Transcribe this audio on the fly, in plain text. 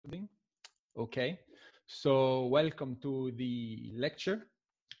Okay, so welcome to the lecture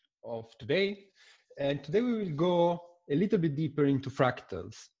of today. And today we will go a little bit deeper into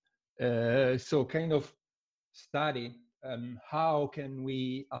fractals. So kind of study how can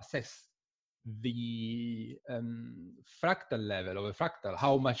we assess the fractal level of a fractal,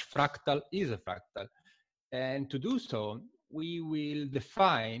 how much fractal is a fractal. And to do so, we will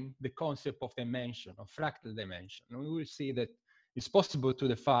define the concept of dimension, of fractal dimension. And we will see that it's possible to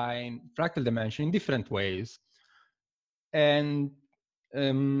define fractal dimension in different ways. And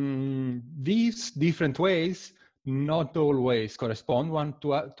these different ways not always correspond one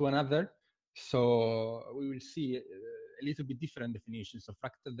to another. So we will see a little bit different definitions of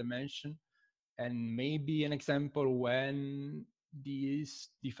fractal dimension, and maybe an example when these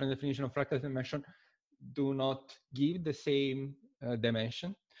different definitions of fractal dimension do not give the same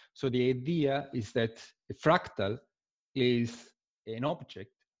dimension. So the idea is that a fractal is an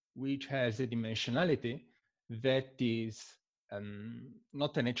object which has a dimensionality that is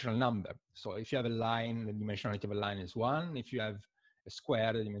not a natural number. So if you have a line, the dimensionality of a line is 1. If you have a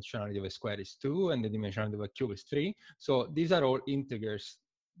square, the dimensionality of a square is 2, and the dimensionality of a cube is 3. So these are all integers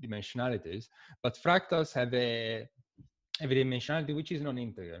dimensionalities, but fractals have a dimensionality which is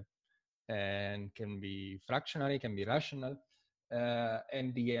non-integer and can be fractional, can be rational.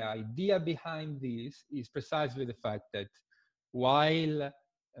 And the idea behind this is precisely the fact that while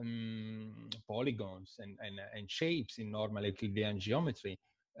polygons and shapes in normal Euclidean geometry,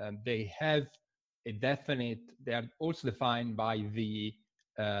 they have a definite, they are also defined by the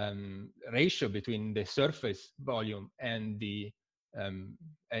ratio between the surface volume and the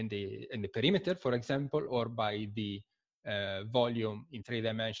perimeter, for example, or by the volume in 3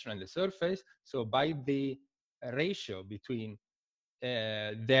 dimension and the surface. So by the ratio between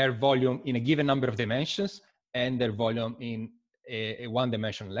their volume in a given number of dimensions and their volume in a 1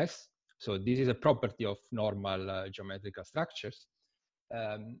 dimension less. So this is a property of normal geometrical structures.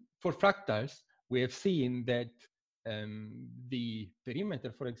 For fractals, we have seen that the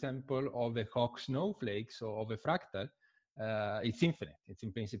perimeter, for example, of a Koch snowflake, so of a fractal, it's infinite. It's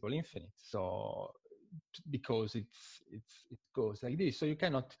in principle infinite. So because it goes like this, so you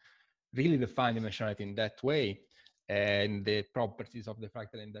cannot really define dimensionality in that way and the properties of the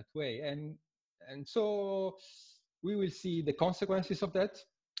fractal in that way. And so we will see the consequences of that.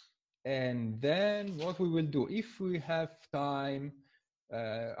 And then what we will do, if we have time,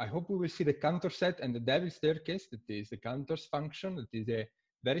 I hope we will see the Cantor set and the Devil's staircase, that is the Cantor's function, that is a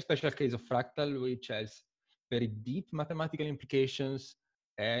very special case of fractal, which has very deep mathematical implications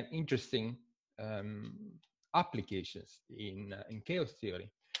and interesting applications in chaos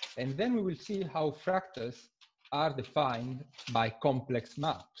theory. And then we will see how fractals are defined by complex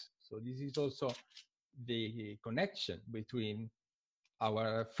maps. So this is also the connection between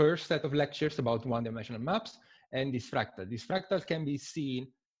our first set of lectures about one-dimensional maps and this fractal. These fractals can be seen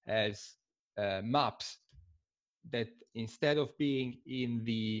as maps that, instead of being in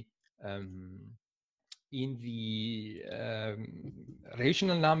the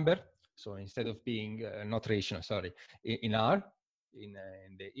rational number, so instead of being not rational, sorry, in R, in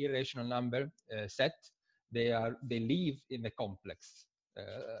the irrational number set, they live in the complex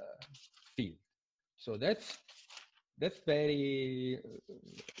field. So that's very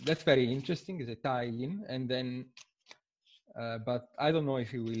interesting as a tie-in. And then, but I don't know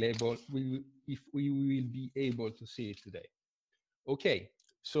if we will be able to see it today. Okay,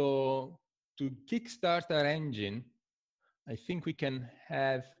 so to kickstart our engine, I think we can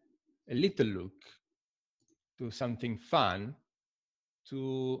have a little look to something fun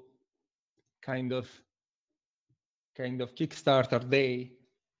to kind of kickstart our day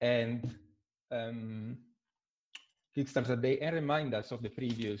and remind us of the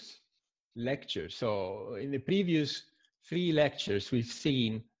previous lecture. So in the previous 3 lectures, we've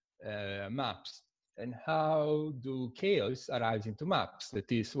seen maps and how do chaos arise into maps.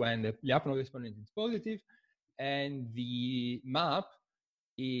 That is when the Lyapunov exponent is positive and the map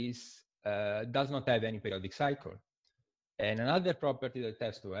is does not have any periodic cycle. And another property that it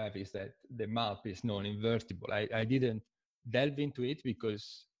has to have is that the map is non-invertible. I didn't delve into it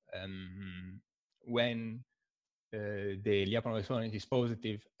because when the Lyapunov exponent is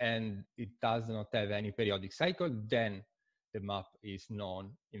positive and it does not have any periodic cycle, then the map is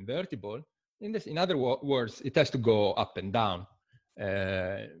non-invertible. In other words, it has to go up and down.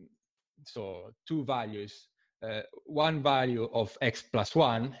 So 2 values, 1 value of x plus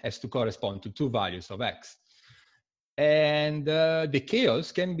 1 has to correspond to 2 values of x. And the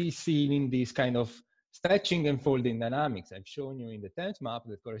chaos can be seen in this kind of stretching and folding dynamics. I've shown you in the 10th map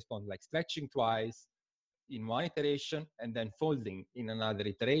that corresponds like stretching twice in one iteration and then folding in another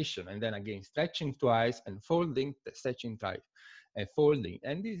iteration, and then again stretching twice and folding, stretching twice and folding.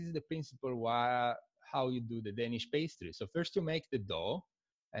 And this is the principle how you do the Danish pastry. So first you make the dough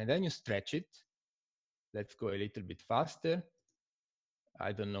and then you stretch it. Let's go a little bit faster.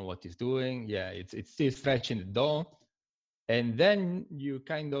 I don't know what it's doing. Yeah, it's still stretching the dough. And then you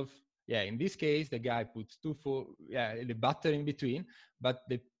kind of, yeah, in this case, the guy puts the butter in between, but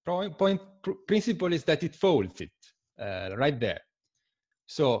the principle is that it folds it right there.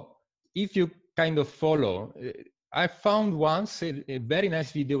 So if you kind of follow, I found once a very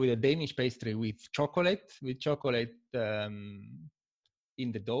nice video with a Danish pastry with chocolate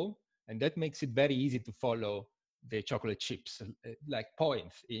in the dough, and that makes it very easy to follow the chocolate chips, like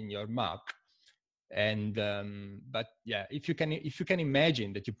points in your map. And but yeah, if you can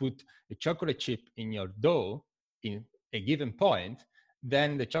imagine that you put a chocolate chip in your dough in a given point,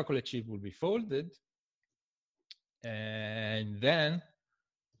 then the chocolate chip will be folded, and then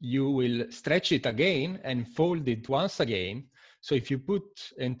you will stretch it again and fold it once again. So if you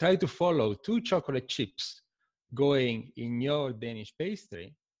put and try to follow two chocolate chips going in your Danish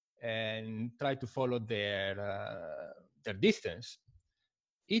pastry and try to follow their distance,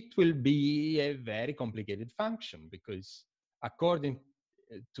 it will be a very complicated function, because according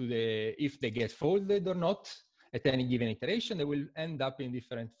to if they get folded or not at any given iteration, they will end up in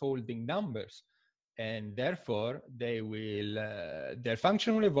different folding numbers. And therefore, they will their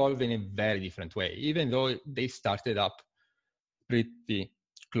function will evolve in a very different way, even though they started up pretty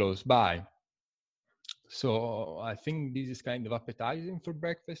close by. So I think this is kind of appetizing for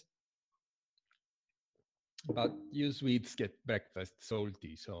breakfast. But you Swedes get breakfast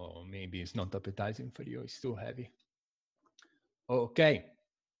salty, so maybe it's not appetizing for you. It's too heavy. Okay.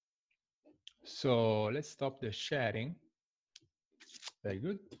 So let's stop the sharing. Very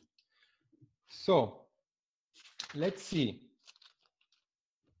good. So let's see.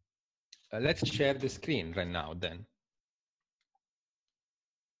 Let's share the screen right now then.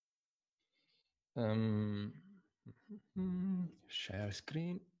 Share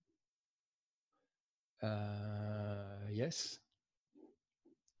screen. Yes.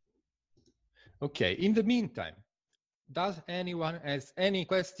 Okay, in the meantime, does anyone has any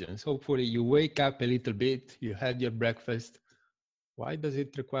questions? Hopefully you wake up a little bit, you had your breakfast. Why does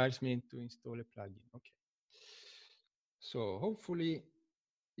it require me to install a plugin? Okay. So hopefully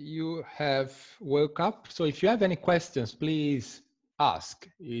you have woke up. So if you have any questions, please ask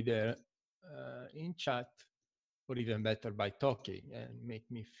either in chat or even better by talking, and make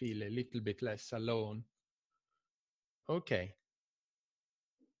me feel a little bit less alone. Okay.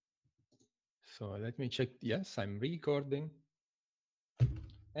 So let me check. Yes, I'm recording.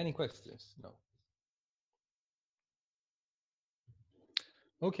 Any questions? No.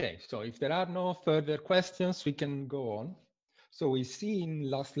 Okay, so if there are no further questions, we can go on. So we see in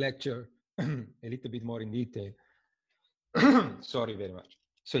last lecture a little bit more in detail. Sorry very much.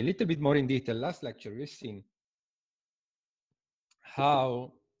 So a little bit more in detail, last lecture we've seen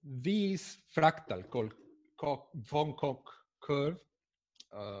how this fractal called von Koch curve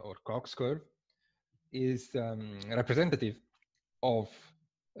or Koch's curve is representative of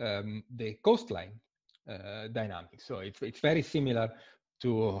the coastline dynamics. So it's very similar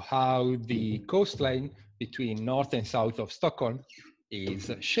to how the coastline between north and south of Stockholm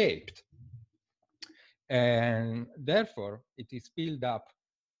is shaped. And therefore, it is built up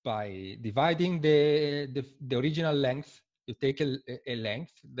by dividing the original length. You take a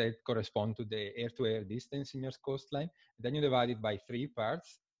length that corresponds to the air-to-air distance in your coastline, then you divide it by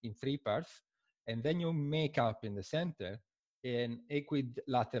in three parts, and then you make up in the center an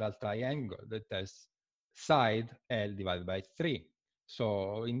equilateral triangle that has side L divided by 3.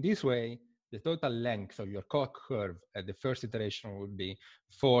 So in this way, the total length of your Koch curve at the first iteration would be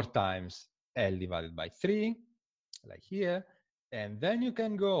 4 times L divided by 3, like here. And then you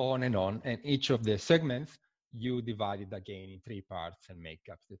can go on, and each of the segments, you divide it again in 3 parts and make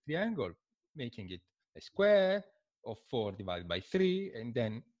up the triangle, making it a square of 4 divided by 3, and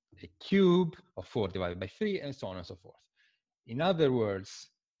then a cube of 4 divided by 3, and so on and so forth. In other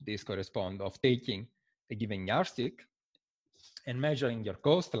words, this corresponds of taking a given yardstick and measuring your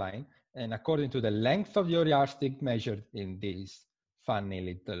coastline, and according to the length of your yardstick measured in this funny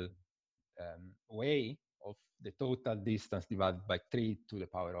little way of the total distance divided by 3 to the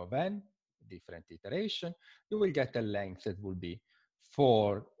power of n, different iteration, you will get a length that will be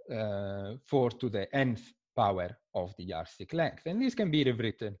 4 to the nth power of the yardstick length. And this can be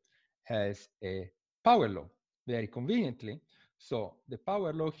rewritten as a power law, very conveniently. So the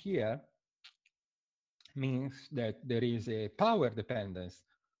power law here means that there is a power dependence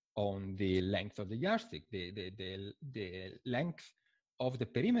on the length of the yardstick. The length of the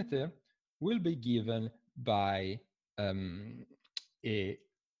perimeter will be given by a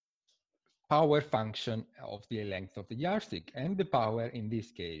power function of the length of the yardstick. And the power in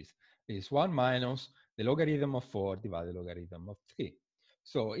this case is 1 minus the logarithm of 4 divided by the logarithm of 3.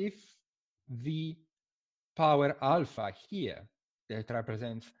 So if the power alpha here that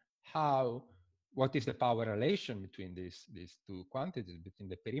represents what is the power relation between these two quantities, between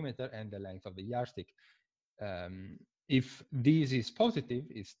the perimeter and the length of the yardstick. If this is positive,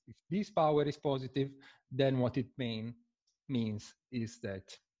 if this power is positive, then what it means is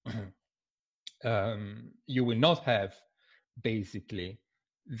that you will not have basically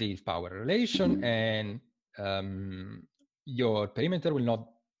this power relation, and your perimeter will not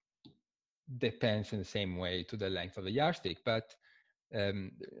depend in the same way to the length of the yardstick. But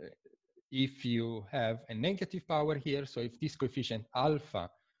if you have a negative power here, so if this coefficient alpha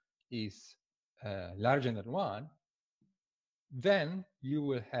is larger than 1, then you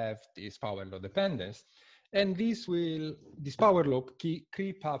will have this power law dependence, and this power law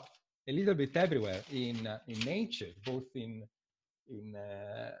creep up a little bit everywhere in nature, both in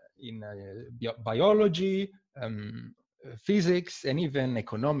biology, physics, and even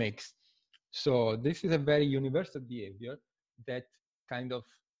economics. So this is a very universal behavior that kind of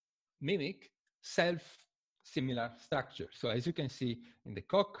mimic self-similar structure. So as you can see in the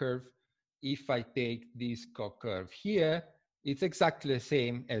Koch curve, if I take this Koch curve here, it's exactly the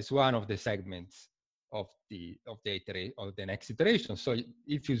same as one of the segments of the next iteration. So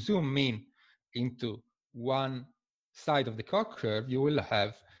if you zoom in into one side of the Koch curve, you will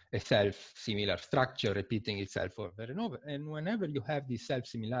have a self-similar structure repeating itself over and over. And whenever you have this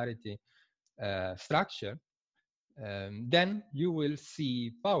self-similarity structure, then you will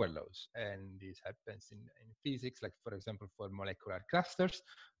see power laws. And this happens in physics, like for example, for molecular clusters,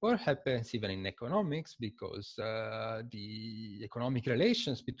 or happens even in economics, because the economic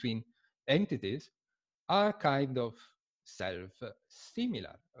relations between entities are kind of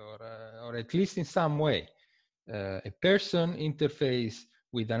self-similar, or at least in some way. A person interfaces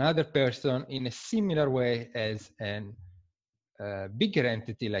with another person in a similar way as an bigger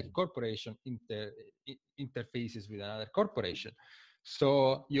entity like a corporation interfaces with another corporation.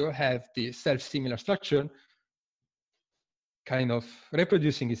 So you have the self-similar structure kind of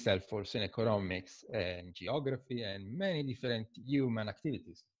reproducing itself also in economics and geography and many different human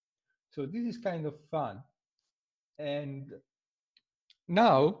activities. So this is kind of fun. And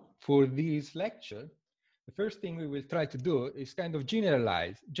now for this lecture, the first thing we will try to do is kind of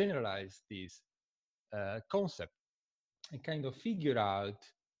generalize this concept and kind of figure out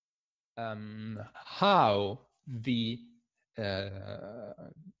how we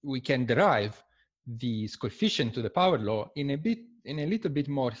can derive this coefficient to the power law in a little bit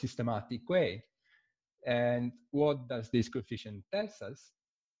more systematic way. And what does this coefficient tells us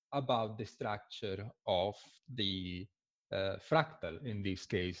about the structure of the fractal, in this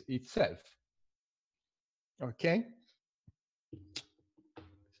case itself? Okay.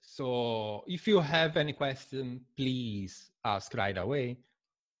 So if you have any question, please ask right away.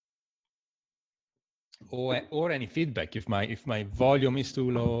 Or any feedback, if my volume is too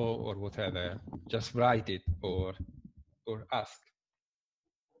low or whatever, just write it or ask.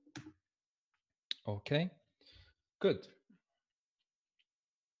 Okay, good.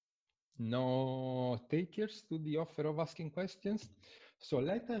 No takers to the offer of asking questions. So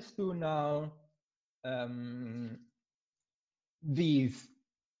let us do now these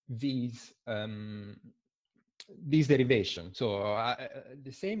derivation. So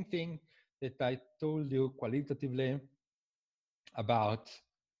the same thing that I told you qualitatively about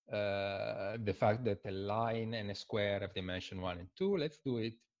the fact that a line and a square have dimension 1 and 2. Let's do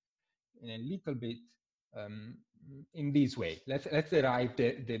it in a little bit in this way. Let's derive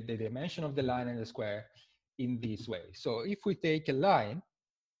the dimension of the line and the square in this way. So if we take a line,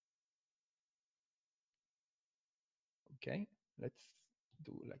 okay, let's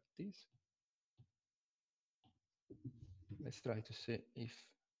do like this. Let's try to see if,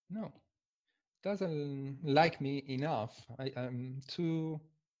 no, doesn't like me enough. I'm too,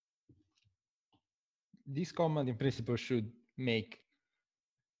 this command in principle should make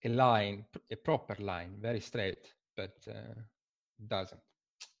a line, a proper line, very straight, but doesn't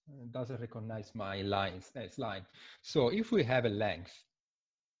recognize my lines as line. So if we have a length,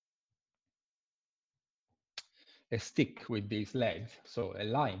 a stick with these legs, so a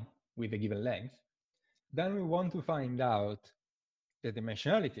line with a given length, then we want to find out the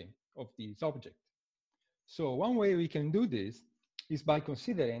dimensionality of this object. So one way we can do this is by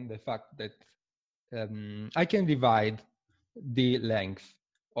considering the fact that I can divide the length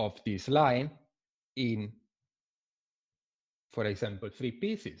of this line in, for example, 3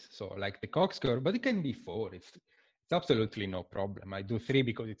 pieces. So like the Koch curve, but it can be 4. It's absolutely no problem. I do 3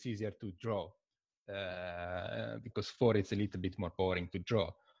 because it's easier to draw, because 4 is a little bit more boring to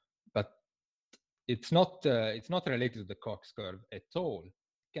draw. But it's not related to the Koch curve at all. It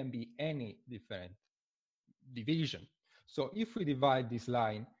can be any different division. So if we divide this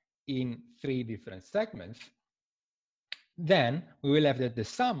line in 3 different segments, then we will have that the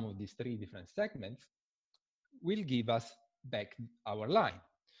sum of these 3 different segments will give us back our line.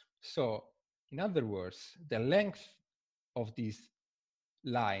 So in other words, the length of this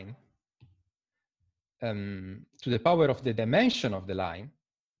line to the power of the dimension of the line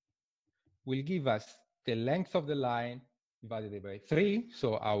will give us the length of the line divided by 3,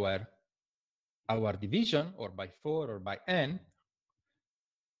 so our division, or by 4 or by n,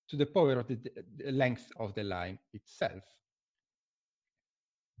 to the power of the length of the line itself,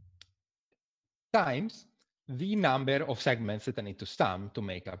 times the number of segments that I need to sum to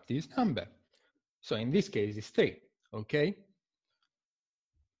make up this number. So in this case, it's 3, okay?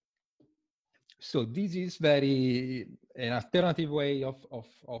 So this is an alternative way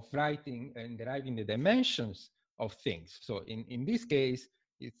of writing and deriving the dimensions of things. So in this case,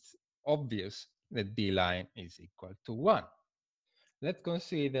 it's obvious that D line is equal to 1. Let's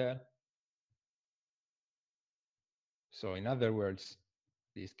consider, so in other words,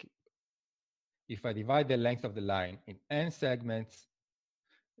 this, if I divide the length of the line in n segments,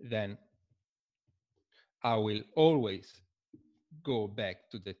 then I will always go back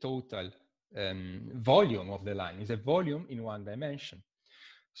to the total volume of the line. It's a volume in 1 dimension.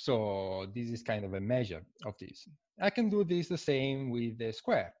 So this is kind of a measure of this. I can do this the same with the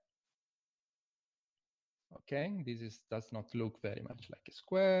square. Okay, this does not look very much like a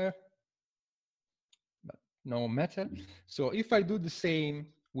square, but no matter. So if I do the same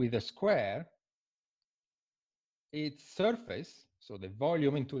with a square, its surface, so the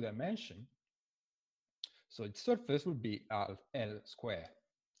volume in 2 dimensions, so its surface would be L square,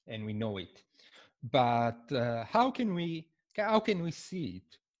 and we know it. But how can we see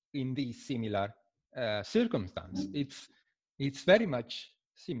it in this similar circumstance? It's very much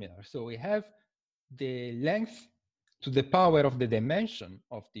similar. So we have the length to the power of the dimension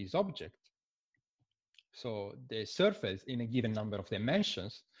of this object. So the surface in a given number of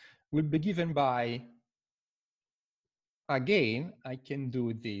dimensions will be given by, again, I can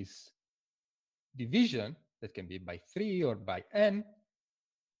do this division that can be by 3 or by n.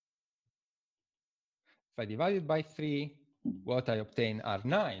 If I divide it by 3, what I obtain are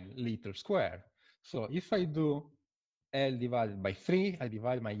 9 liters squared. So if I do L divided by 3, I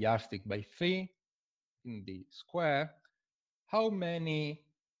divide my yardstick by 3 in the square, how many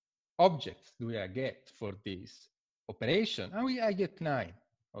objects do I get for this operation? I get 9,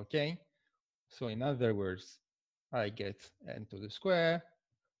 okay? So in other words, I get n to the square,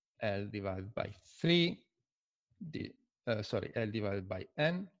 L divided by 3, L divided by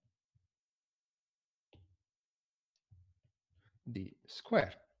n, the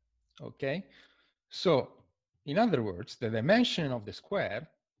square, okay? So in other words, the dimension of the square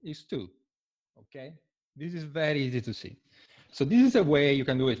is 2, okay? This is very easy to see. So this is a way you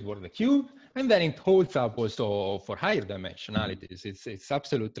can do it for the cube, and then it holds up also for higher dimensionalities. It's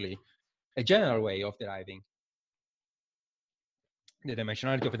absolutely a general way of deriving the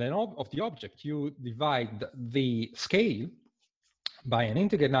dimensionality of the object. You divide the scale by an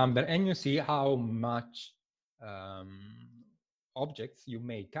integer number, and you see how much objects you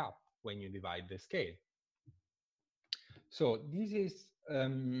make up when you divide the scale. So this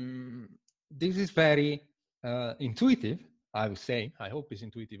is very intuitive, I would say. I hope it's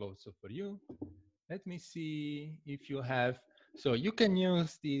intuitive also for you. Let me see if you have, so you can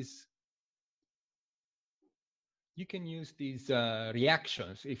use these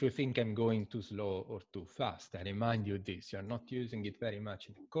reactions if you think I'm going too slow or too fast. I remind you this, you're not using it very much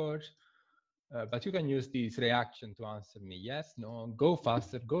in the course, but you can use this reaction to answer me yes, no, go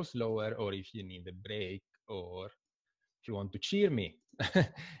faster, go slower, or if you need a break, or if you want to cheer me,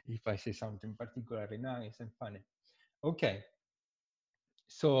 if I say something particularly nice and funny. Okay,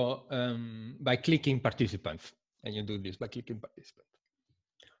 so by clicking participants, and you do this by clicking participants.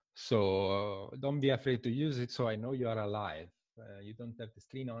 So don't be afraid to use it, so I know you are alive. You don't have the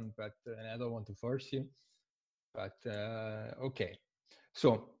screen on, but I don't want to force you. But okay,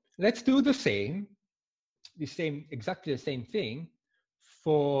 so let's do exactly the same thing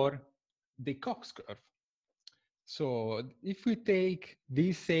for the Koch curve. So if we take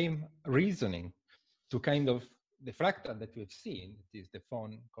this same reasoning to kind of the fractal that we've seen, that is the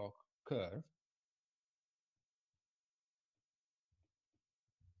von Koch curve,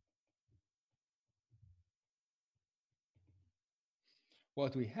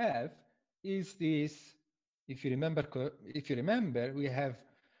 what we have is this. If you remember, we have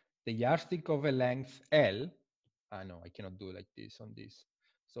the yardstick of a length L. No, I cannot do like this on this.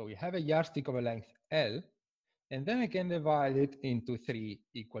 So we have a yardstick of a length L, and then I can divide it into 3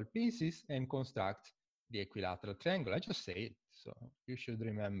 equal pieces and construct the equilateral triangle. I just said it, so you should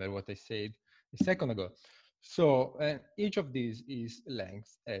remember what I said a second ago. So each of these is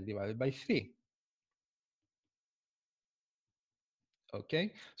length L divided by 3.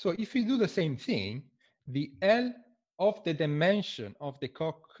 Okay, so if we do the same thing, the L of the dimension of the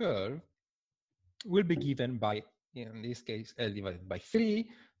Koch curve will be given by, in this case, L divided by 3,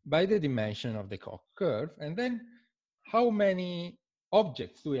 by the dimension of the Koch curve. And then how many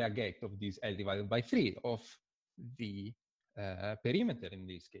objects do I get of this L divided by 3 of the perimeter, in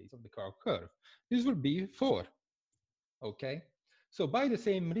this case, of the Koch curve? This will be 4. Okay, so by the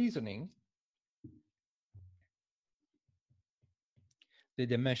same reasoning, the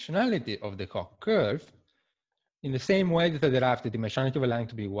dimensionality of the Koch curve, in the same way that I derived the dimensionality of a line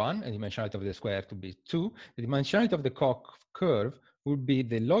to be 1 and the dimensionality of the square to be 2, the dimensionality of the Koch curve would be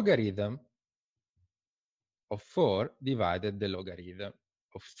the logarithm of 4 divided the logarithm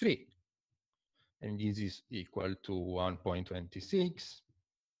of 3. And this is equal to 1.26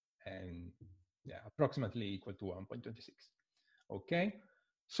 and approximately equal to 1.26. Okay,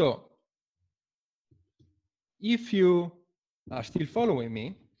 so if you are still following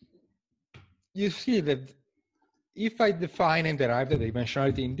me, you see that if I define and derive the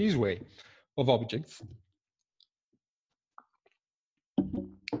dimensionality in this way of objects,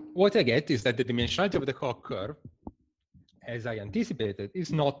 what I get is that the dimensionality of the Koch curve, as I anticipated,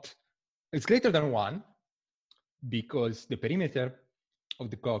 it's greater than 1, because the perimeter of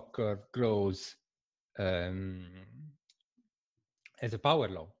the Koch curve grows as a power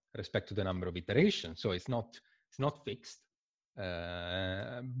law respect to the number of iterations. So it's not fixed,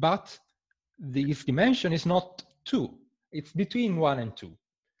 but this dimension is not 2. It's between 1 and 2.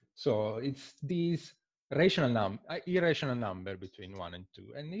 So it's this irrational number between 1 and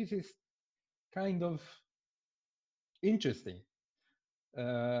 2. And this is kind of interesting.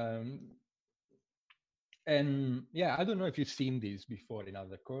 And yeah, I don't know if you've seen this before in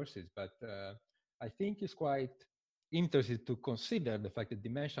other courses, but I think it's quite interesting to consider the fact that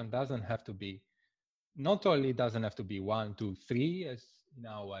dimension doesn't have to be, not only doesn't have to be 1, 2, 3 as in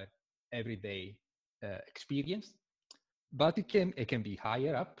our everyday experience, but it can be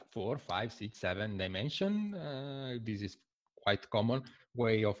higher up, 4, 5, 6, 7 dimension. This is quite common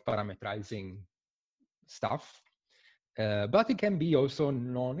way of parametrizing stuff, but it can be also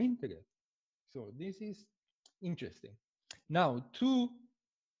non-integer. So this is interesting. Now, to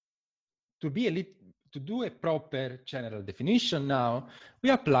do a proper general definition, now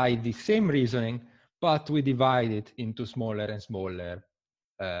we apply the same reasoning, but we divide it into smaller and smaller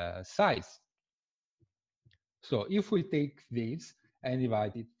size. So if we take this and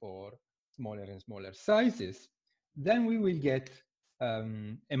divide it for smaller and smaller sizes, then we will get a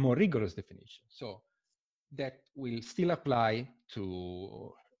more rigorous definition. So that will still apply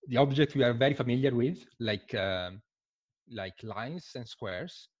to the objects we are very familiar with, like lines and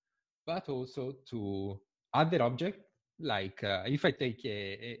squares, but also to other objects, like if I take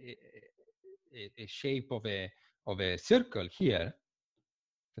a shape of a circle here,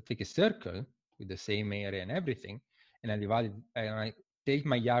 if I take a circle with the same area and everything, and I divide it, and I take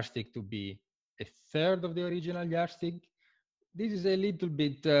my yardstick to be a third of the original yardstick, this is a little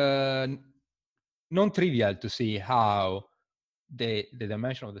bit non-trivial to see how the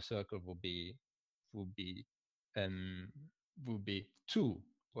dimension of the circle would be 2.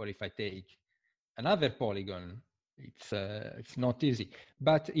 Or if I take another polygon, it's not easy.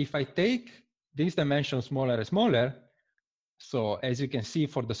 But if I take this dimension smaller and smaller, so as you can see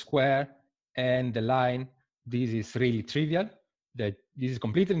for the square and the line, this is really trivial. That this is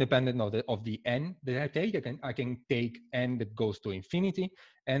completely independent of the n that I take. I can take n that goes to infinity,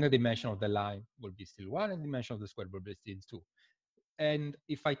 and the dimension of the line will be still 1, and the dimension of the square will be still 2. And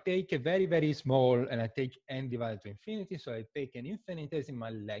if I take a very, very small, and I take n divided to infinity, so I take an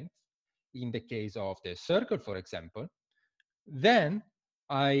infinitesimal length, in the case of the circle, for example, then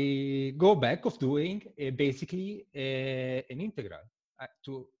I go back of doing basically an integral.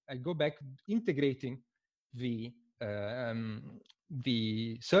 I go back integrating the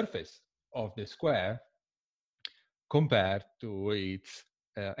surface of the square compared to its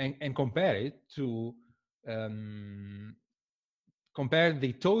and compare it to compare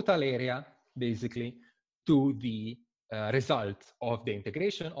the total area basically to the result of the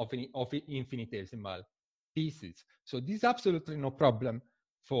integration of infinitesimal pieces. So this is absolutely no problem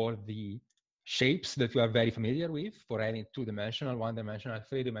for the shapes that we are very familiar with for any two-dimensional, one-dimensional,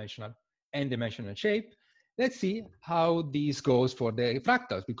 three-dimensional, n-dimensional shape. Let's see how this goes for the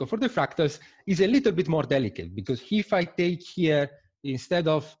fractals, because for the fractals is a little bit more delicate, because if I take here instead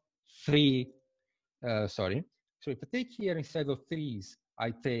of three, so if I take here instead of threes,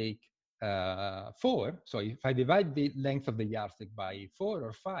 I take 4. So if I divide the length of the yardstick by 4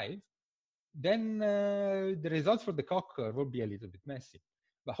 or 5, then the results for the Koch curve will be a little bit messy.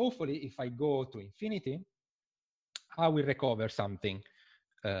 But hopefully, if I go to infinity, I will recover something,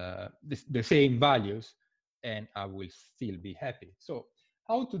 the same values, and I will still be happy. So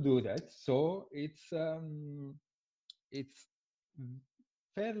how to do that? So it's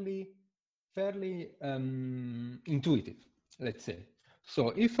fairly intuitive, let's say.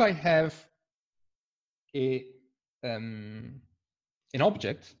 So if I have an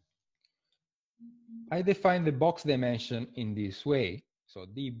object, I define the box dimension in this way. So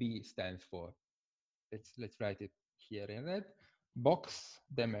dB stands for, let's write it here in red, box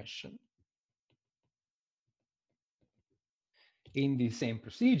dimension. In the same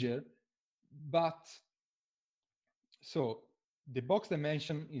procedure, but so the box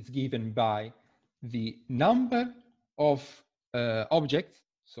dimension is given by the number of objects.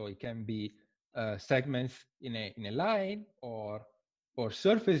 So it can be segments in a line, or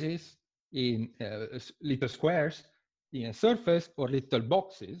surfaces in little squares in a surface, or little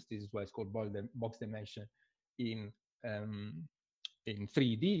boxes. This is why it's called box dimension in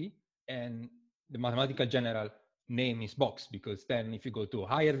 3D. And the mathematical general name is box, because then if you go to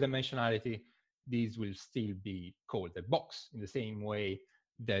higher dimensionality, these will still be called a box, in the same way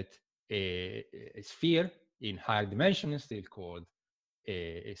that a sphere in higher dimension is still called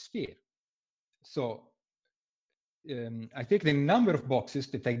a sphere. So I take the number of boxes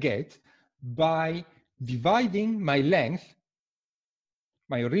that I get by dividing my length,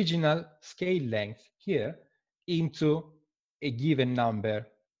 my original scale length here, into a given number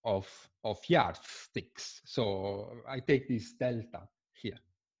of yardsticks. So I take this delta here,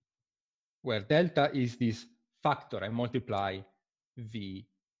 where delta is this factor I multiply the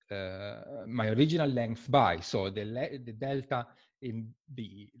my original length by. So the delta in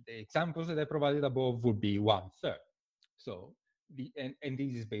the examples that I provided above would be 1/3. So and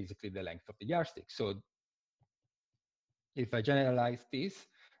this is basically the length of the yardstick. So if I generalize this,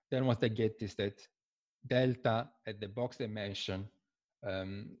 then what I get is that delta at the box dimension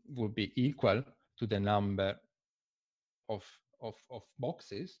would be equal to the number of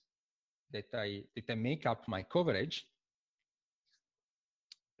boxes that I make up my coverage,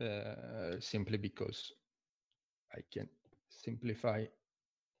 simply because I can simplify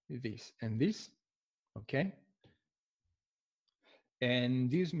this and this, okay? And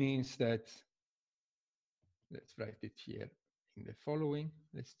this means that, let's write it here in the following.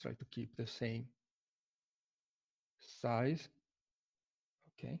 Let's try to keep the same size,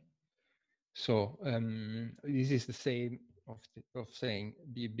 okay? So this is the same of saying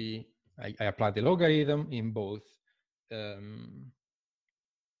dB. I apply the logarithm in both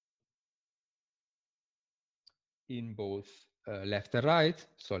left and right.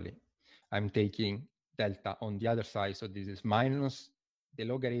 Sorry, I'm taking delta on the other side. So this is minus the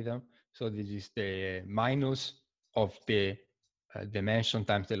logarithm. So this is the minus of the dimension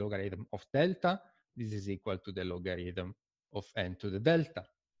times the logarithm of delta. This is equal to the logarithm of n to the delta.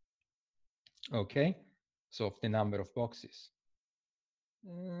 Okay, so of the number of boxes.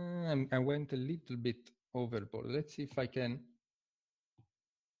 I went a little bit overboard. Let's see if I can.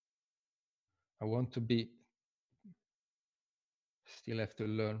 I want to be, still have to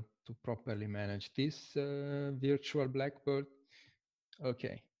learn to properly manage this virtual blackboard.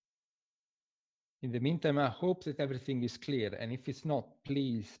 Okay. In the meantime, I hope that everything is clear. And if it's not,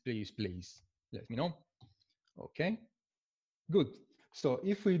 please, please, please let me know. Okay, good. So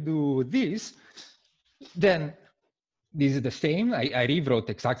if we do this, then this is the same. I rewrote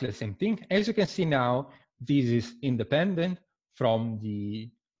exactly the same thing. As you can see now, this is independent from the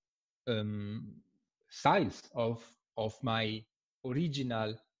size of my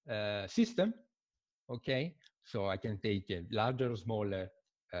original system. Okay, so I can take a larger or smaller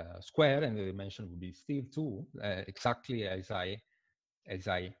square, and the dimension would be still 2, exactly as I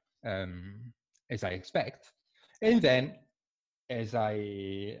expect. And then, as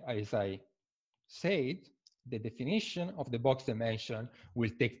I said, the definition of the box dimension will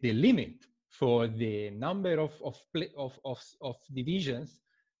take the limit for the number of divisions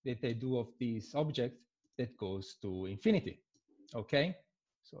that I do of this object that goes to infinity. Okay,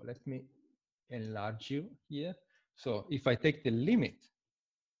 so let me enlarge you here. So if I take the limit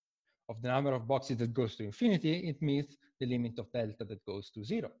of the number of boxes that goes to infinity, it means the limit of delta that goes to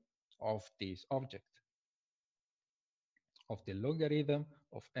 0. of this object, of the logarithm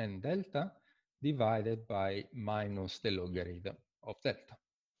of n delta divided by minus the logarithm of delta.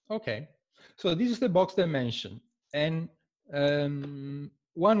 Okay, so this is the box dimension. And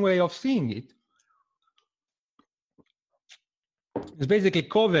one way of seeing it is basically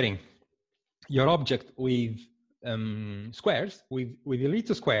covering your object with squares, with the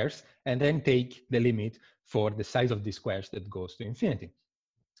little squares, and then take the limit for the size of the squares that goes to infinity.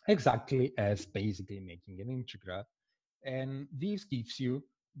 Exactly as basically making an integral. And this gives you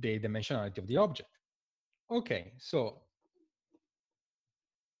the dimensionality of the object. Okay, so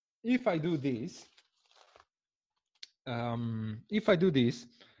if I do this,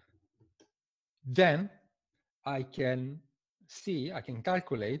 then I can see, I can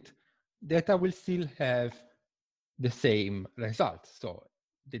calculate that I will still have the same result. So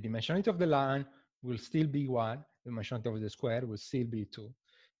the dimensionality of the line will still be 1, the dimensionality of the square will still be 2,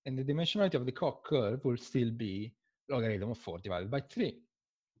 and the dimensionality of the Koch curve will still be logarithm of 4 divided by 3.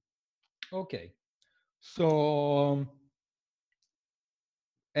 Okay, so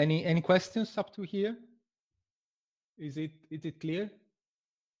any questions up to here? Is it clear?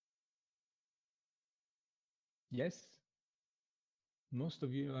 Yes? Most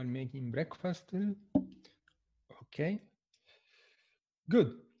of you are making breakfast still? Okay,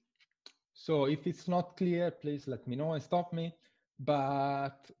 good. So if it's not clear, please let me know and stop me.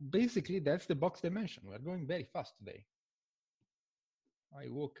 But basically, that's the box dimension. We're going very fast today. I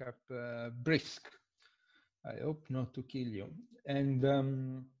woke up brisk. I hope not to kill you. And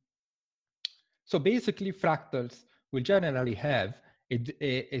so basically, fractals will generally have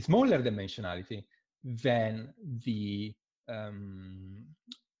a smaller dimensionality than the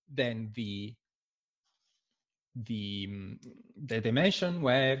dimension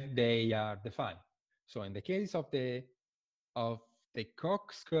where they are defined. So in the case of the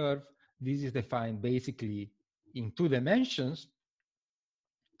Koch curve, this is defined basically in 2 dimensions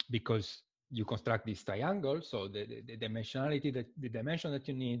because you construct this triangle. So the dimensionality, the dimension that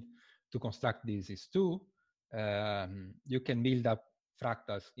you need to construct this is 2. You can build up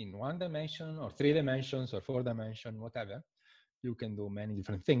fractals in 1 dimension or 3 dimensions or 4 dimensions, whatever. You can do many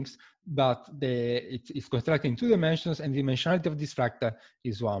different things, but it's constructed in 2 dimensions, and the dimensionality of this fractal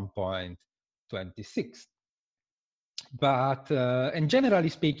is 1.26. But, and generally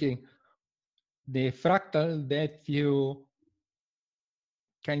speaking, the fractal that you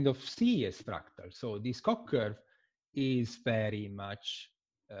kind of see as fractal, so this Koch curve is very much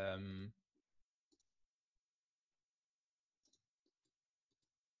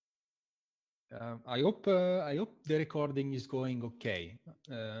I hope the recording is going okay.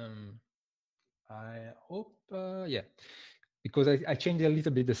 I hope, yeah, because I changed a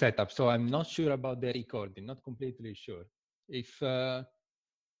little bit the setup, so I'm not sure about the recording, not completely sure. If there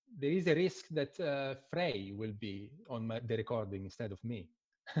is a risk that Frey will be on the recording instead of me.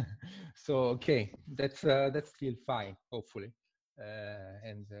 So, okay, that's still fine, hopefully.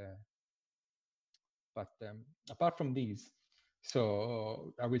 But apart from these,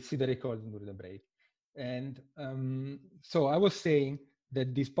 so I will see the recording during the break. And so I was saying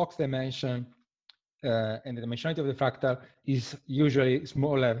that this box dimension and the dimensionality of the fractal is usually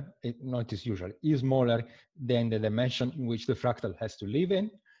smaller, not is usually, is smaller than the dimension in which the fractal has to live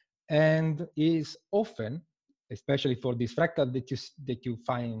in, and is often, especially for this fractal that you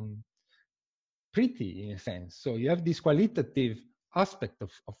find pretty in a sense. So you have this qualitative aspect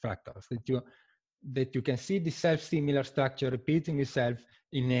of fractals that you can see the self-similar structure repeating itself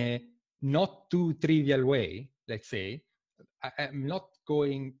in a not too trivial way, let's say. I'm not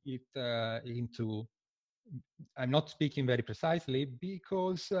going into, I'm not speaking very precisely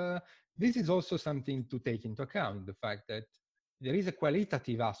because this is also something to take into account, the fact that there is a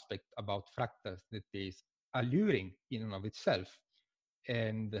qualitative aspect about fractals that is alluring in and of itself,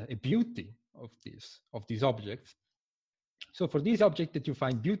 and a beauty of these objects. So for these objects that you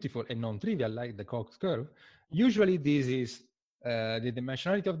find beautiful and non-trivial, like the Koch curve, usually this is the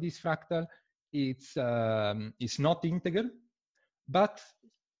dimensionality of this fractal. It's not integer, but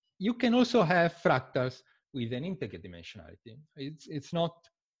you can also have fractals with an integer dimensionality. It's not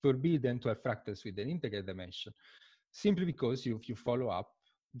forbidden to have fractals with an integer dimension, simply because you follow up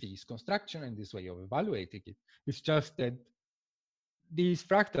this construction and this way of evaluating it. It's just that these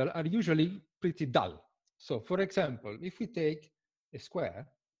fractals are usually pretty dull. So for example, if we take a square,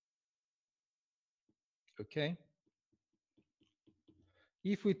 okay?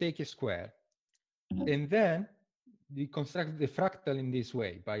 If we take a square and then we construct the fractal in this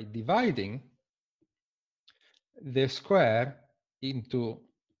way by dividing the square into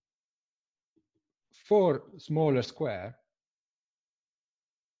 4 smaller squares,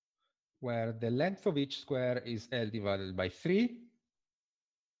 where the length of each square is L divided by 3.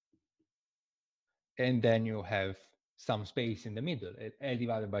 And then you have some space in the middle, L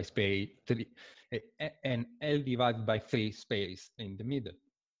divided by space 3, and L divided by 3 space in the middle.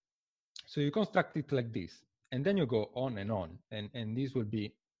 So you construct it like this, and then you go on, and this will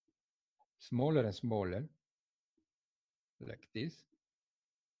be smaller and smaller, like this.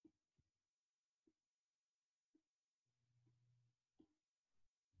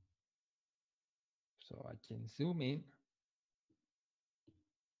 So I can zoom in.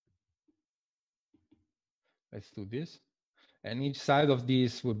 Let's do this. And each side of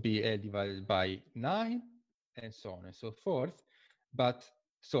this would be L divided by 9, and so on and so forth. But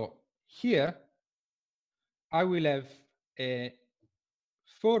so here, I will have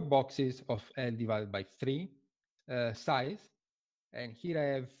 4 boxes of L divided by 3 size. And here I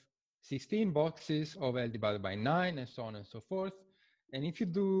have 16 boxes of L divided by 9, and so on and so forth. And if you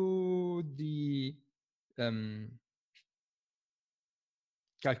do the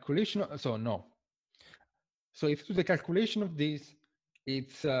calculation, so if you do the calculation of this,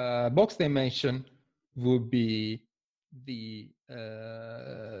 its box dimension would be the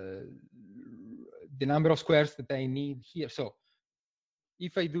number of squares that I need here. So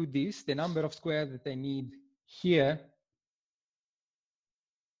if I do this, the number of squares that I need here,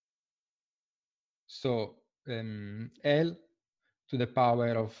 so L to the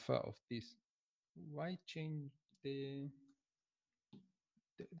power of this. Why change the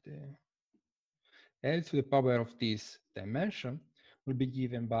L to the power of this dimension will be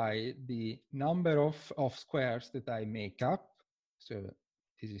given by the number of squares that I make up. So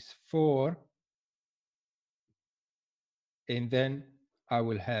this is 4. And then I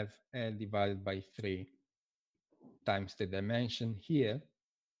will have L divided by 3 times the dimension here.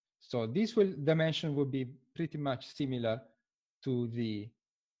 So this dimension will be pretty much similar to the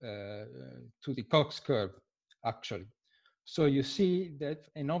Koch curve, actually. So you see that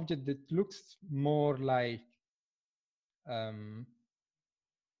an object that looks more like in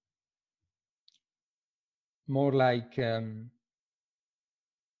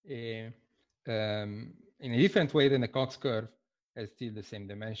a different way than the Koch curve has still the same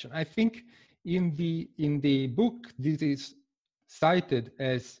dimension. I think in the book this is cited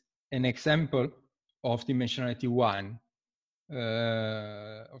as an example of dimensionality 1,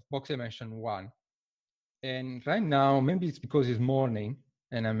 of box dimension 1. And right now, maybe it's because it's morning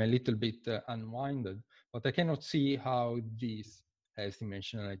and I'm a little bit unwinded, but I cannot see how this has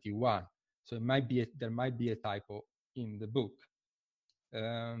dimensionality 1. So it might be there might be a typo in the book.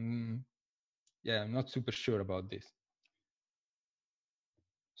 Yeah, I'm not super sure about this.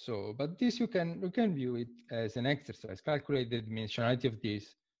 So, but this you can view it as an exercise. Calculate the dimensionality of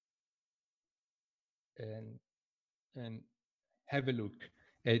this, and have a look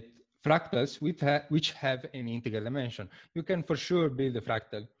at fractals which have an integral dimension. You can for sure build a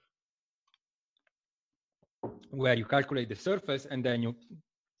fractal where you calculate the surface and then you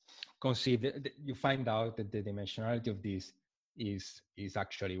consider, you find out that the dimensionality of this is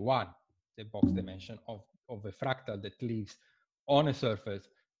actually 1. The box dimension of a fractal that lives on a surface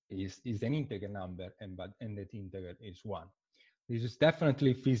is an integral number, and that integral is 1. This is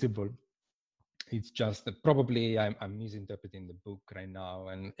definitely feasible. It's just that probably I'm misinterpreting the book right now,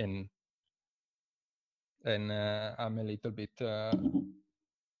 and I'm a little bit too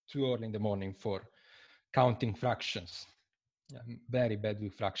early in the morning for counting fractions. I'm very bad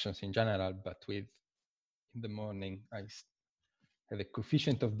with fractions in general, but in the morning I have a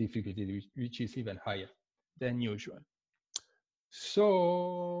coefficient of difficulty which is even higher than usual.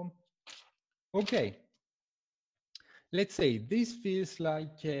 So, okay, let's say this feels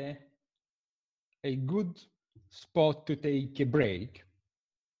like a good spot to take a break.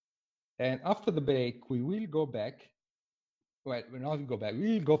 And after the break, we will go back. Well, we'll not go back.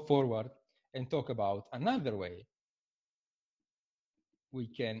 We will go forward and talk about another way we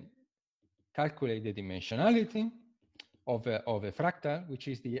can calculate the dimensionality of a fractal, which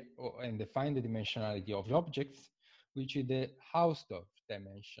is and define the dimensionality of objects, which is the Hausdorff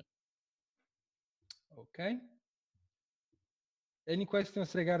dimension. Okay. Any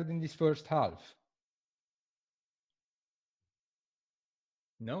questions regarding this first half?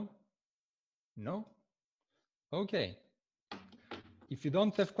 No? No? Okay. If you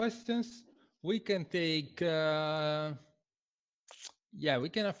don't have questions, we can take, yeah, we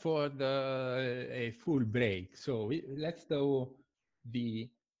can afford a full break. So let's do the,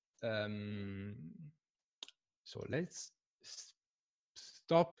 so let's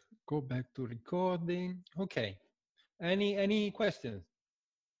stop, go back to recording. Okay. Any questions?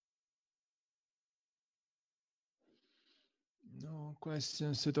 No. No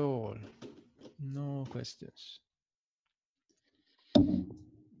questions at all. No questions.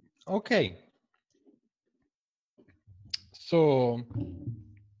 Okay. So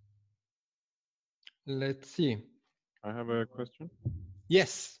let's see. I have a question.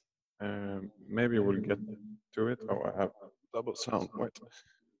 Yes. Maybe we'll get to it. Oh, I have double sound. Wait.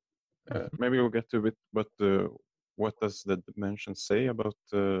 Maybe we'll get to it, but what does the dimension say about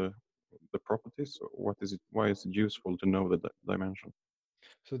the properties? What is it? Why is it useful to know the dimension?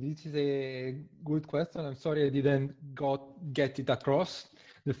 So this is a good question. I'm sorry I didn't get it across.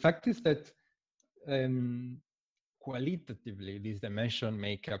 The fact is that qualitatively, this dimension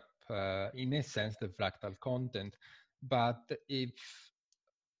make up, in a sense, the fractal content, but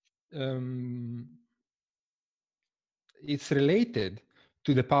it's related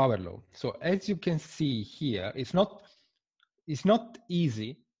to the power law. So as you can see here, it's not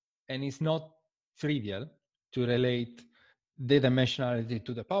easy and it's not trivial to relate the dimensionality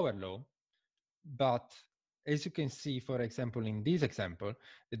to the power law, but as you can see, for example, in this example,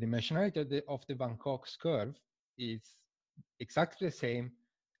 the dimensionality of the Van Koch's curve is exactly the same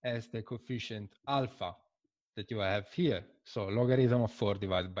as the coefficient alpha that you have here. So logarithm of 4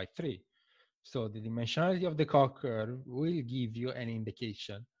 divided by 3. So the dimensionality of the Koch curve will give you an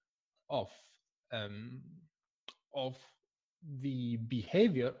indication of the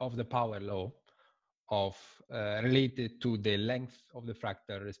behavior of the power law of related to the length of the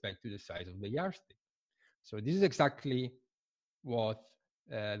fractal respect to the size of the yardstick. So this is exactly what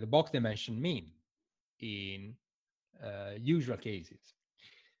the box dimension mean in usual cases.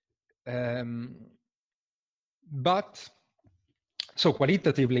 But so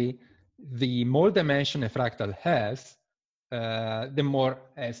qualitatively, the more dimension a fractal has, the more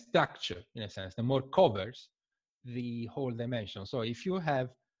structure, in a sense, the more covers the whole dimension. So if you have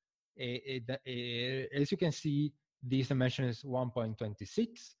as you can see, this dimension is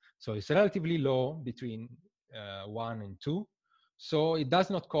 1.26, so it's relatively low between 1 and 2. So it does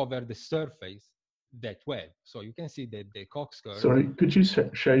not cover the surface that well. So you can see that the Koch curve. Sorry, could you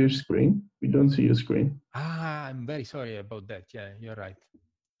share your screen? We don't see your screen. I'm very sorry about that. Yeah, you're right.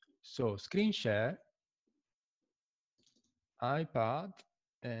 So screen share, iPad,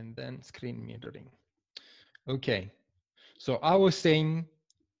 and then screen mirroring. Okay. So I was saying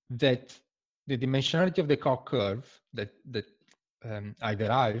that the dimensionality of the Koch curve that I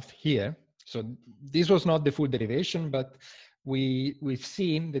derived here. So this was not the full derivation, but we've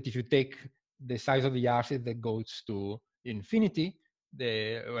seen that if you take the size of the yardstick that goes to infinity,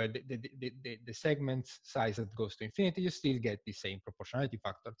 the segment size that goes to infinity, you still get the same proportionality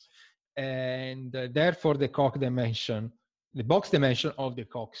factor, and therefore the Koch dimension, the box dimension of the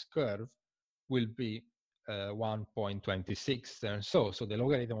Koch's curve, will be 1.26 and so the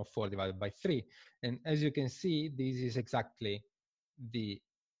logarithm of 4 divided by 3. And as you can see, this is exactly the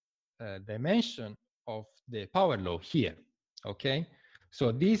dimension of the power law here. Okay,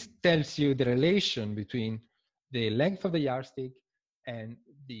 so this tells you the relation between the length of the yardstick and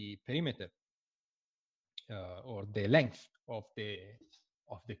the perimeter, or the length of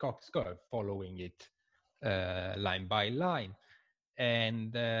the Koch's curve, following it line by line,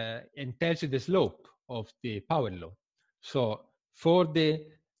 and tells you the slope of the power law. So for the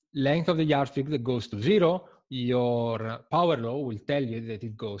length of the yardstick that goes to 0, your power law will tell you that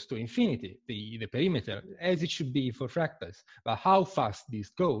it goes to infinity, the perimeter, as it should be for fractals. But how fast this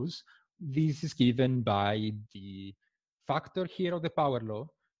goes, this is given by the factor here of the power law,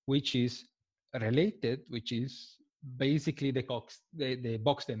 which is related, which is basically the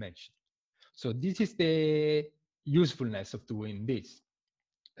box dimension. So this is the usefulness of doing this.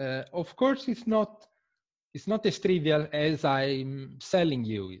 Of course, it's not as trivial as I'm selling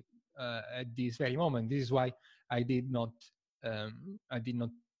you at this very moment. This is why I did not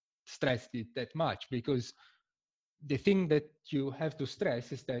stress it that much, because the thing that you have to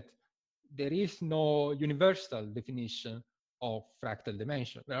stress is that there is no universal definition of fractal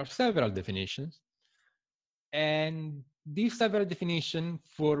dimension. There are several definitions, and these several definitions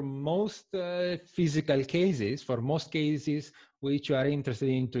for most physical cases, for most cases which you are interested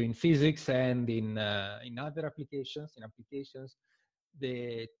in physics and in other applications,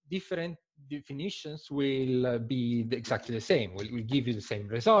 the different definitions will be exactly the same, will give you the same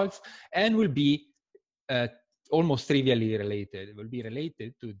results, and will be almost trivially related. It will be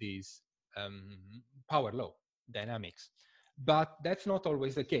related to this power law dynamics. But that's not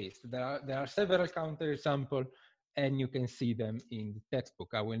always the case. There are several counterexamples, and you can see them in the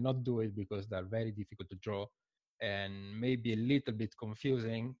textbook. I will not do it because they're very difficult to draw and maybe a little bit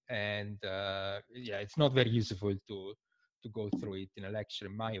confusing. And yeah, it's not very useful to to go through it in a lecture,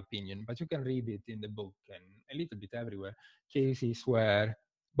 in my opinion, but you can read it in the book and a little bit everywhere. Cases where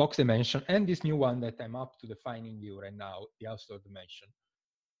box dimension and this new one that I'm up to defining you right now, the Hausdorff dimension,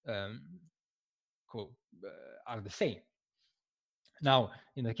 are the same. Now,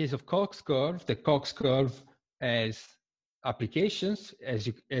 in the case of Koch's curve, the Koch's curve has applications,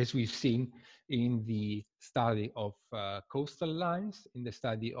 as we've seen in the study of coastal lines, in the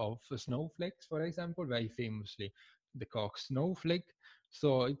study of snowflakes, for example, very famously the Koch snowflake.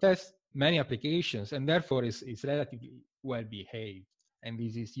 So it has many applications, and therefore is relatively well behaved, and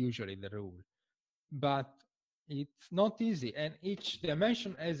this is usually the rule. But it's not easy, and each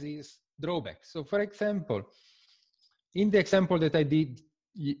dimension has its drawbacks. So, for example, in the example that I did,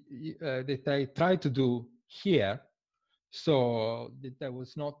 that I tried to do here, so that I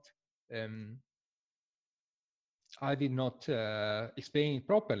was not, I did not explain it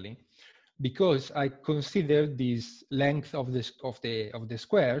properly, because I considered this length of the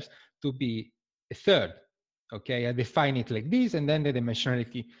squares to be a third. Okay, I define it like this, and then the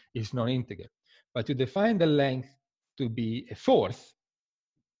dimensionality is non-integer. But to define the length to be a fourth,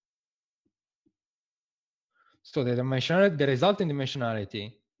 so the dimensionality, the resulting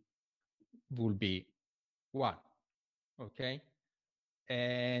dimensionality will be 1. Okay,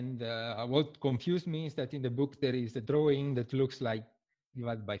 and what confused me is that in the book there is a drawing that looks like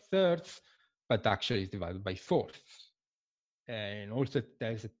divided by thirds, but actually is divided by fourths. And also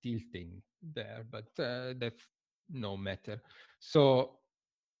there's a tilting there, but that's no matter. So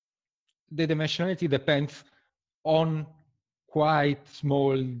the dimensionality depends on quite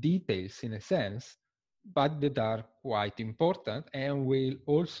small details in a sense, but that are quite important and will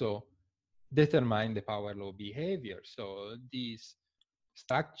also determine the power law behavior. So this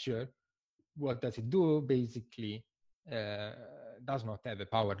structure, what does it do? Basically, does not have a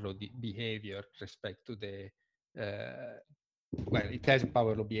power law behavior respect to the, well, it has a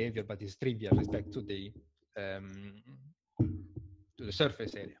power law behavior, but it's trivial respect to the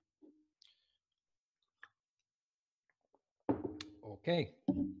surface area. Okay.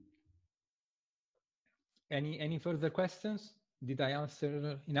 Any further questions? Did I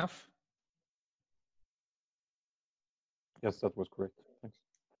answer enough? Yes, that was correct. Thanks.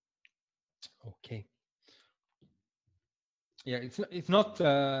 Okay. Yeah, it's not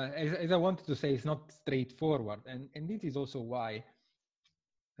as I wanted to say, it's not straightforward, and this is also why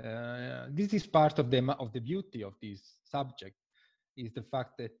this is part of the beauty of this subject, is the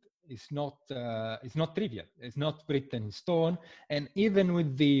fact that it's not trivial, it's not written in stone, and even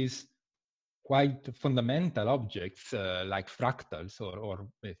with these quite fundamental objects like fractals, or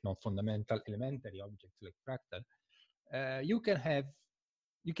if not fundamental, elementary objects like fractal, you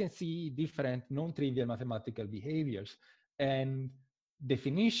can see different non-trivial mathematical behaviors and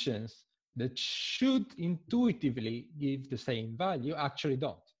definitions that should intuitively give the same value actually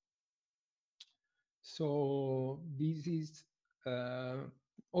don't. So this is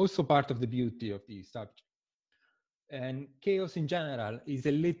also part of the beauty of the subject. And chaos in general is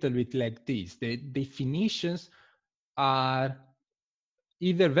a little bit like this. The definitions are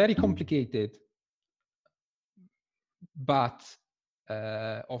either very complicated, but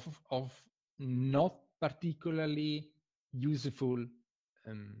of not particularly useful.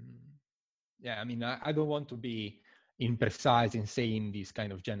 Yeah, I mean, I don't want to be imprecise in saying this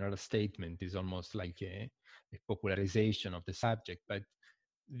kind of general statement. Is almost like a popularization of the subject, but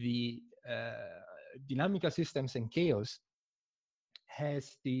the dynamical systems and chaos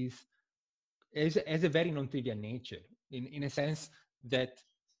has this as a very non-trivial nature, in a sense that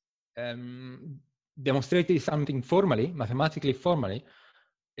demonstrating something formally, mathematically formally,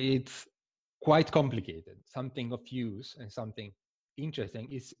 it's quite complicated. Something of use and something interesting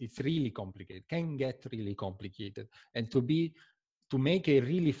it's really complicated, can get really complicated. And to make a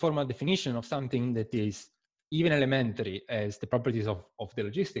really formal definition of something that is even elementary as the properties of the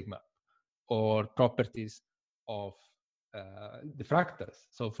logistic map or properties of the fractals.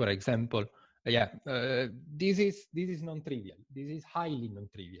 So for example, this is non-trivial. This is highly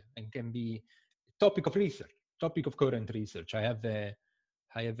non-trivial and can be a topic of research, topic of current research. I have a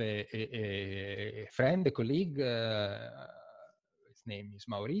friend, a colleague, his name is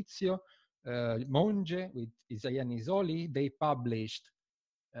Maurizio Monge, with Isaiah Nisoli. They published,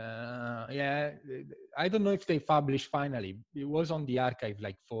 I don't know if they published finally. It was on the archive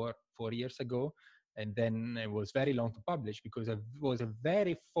like four years ago, and then it was very long to publish because it was a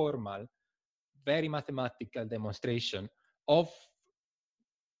very formal, very mathematical demonstration of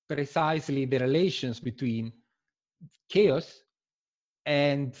precisely the relations between chaos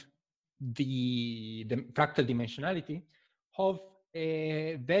and the fractal dimensionality of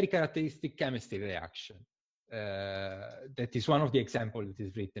a very characteristic chemistry reaction. That is one of the examples that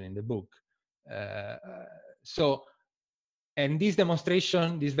is written in the book. And this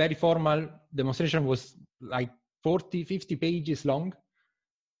demonstration, this very formal demonstration, was like 40, 50 pages long,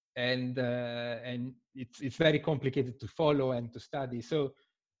 and it's very complicated to follow and to study. So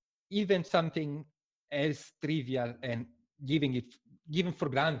even something as trivial and given for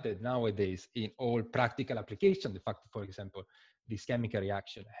granted nowadays in all practical application, the fact, for example, this chemical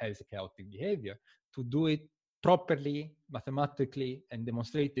reaction has a chaotic behavior, to do it properly, mathematically, and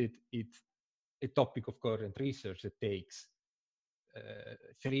demonstrate it, it's a topic of current research that takes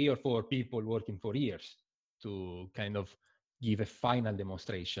 3 or 4 people working for years to kind of give a final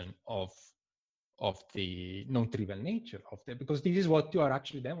demonstration of the non-trivial nature of that, because this is what you are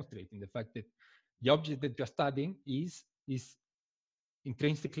actually demonstrating, the fact that the object that you're studying is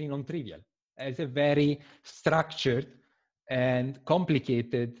intrinsically non-trivial, has a very structured and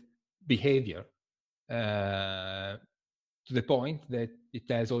complicated behavior, to the point that it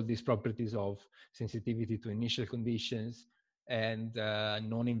has all these properties of sensitivity to initial conditions and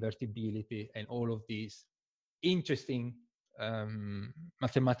non-invertibility and all of these interesting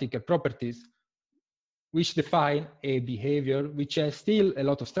mathematical properties which define a behavior which has still a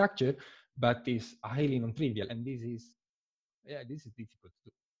lot of structure but is highly non-trivial. And this is difficult to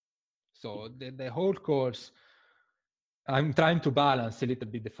do. So the whole course, I'm trying to balance a little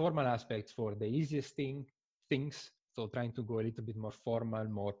bit the formal aspects for the easiest things. So trying to go a little bit more formal,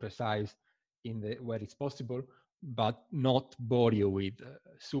 more precise where it's possible, but not bore you with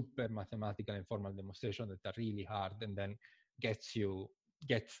super mathematical and formal demonstrations that are really hard and then gets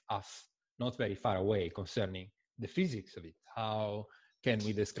us not very far away concerning the physics of it. How can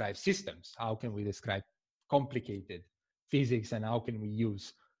we describe systems? How can we describe complicated physics? And how can we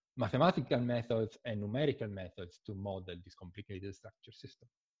use mathematical methods and numerical methods to model this complicated structure system?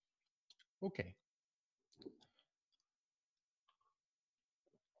 Okay.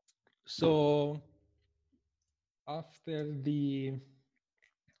 So after the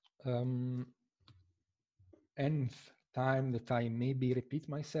nth time that I maybe repeat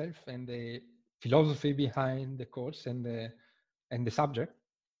myself and the philosophy behind the course and the subject,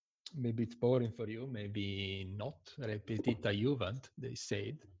 maybe it's boring for you, maybe not. Repetita juvent, they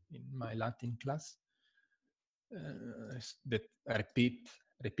said in my Latin class. That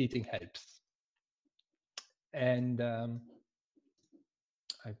repeating helps. And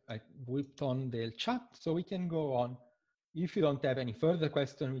I whipped on the chat, so we can go on. If you don't have any further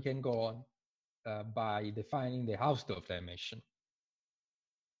question, we can go on by defining the Hausdorff dimension.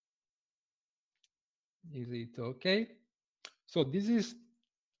 Is it okay? So this is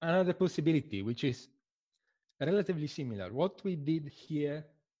another possibility, which is relatively similar. What we did here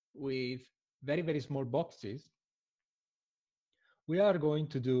with very, very small boxes, we are going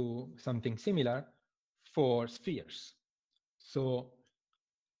to do something similar for spheres. So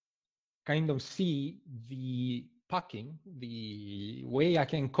kind of see the packing, the way I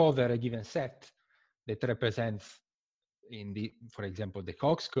can cover a given set that represents for example, the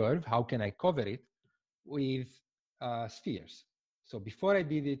Koch curve. How can I cover it with spheres? So before I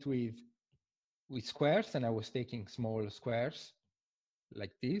did it with squares, and I was taking small squares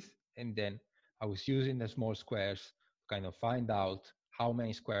like this, and then I was using the small squares to kind of find out how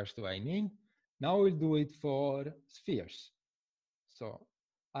many squares do I need. Now we'll do it for spheres. So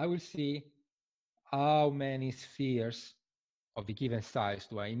I will see how many spheres of the given size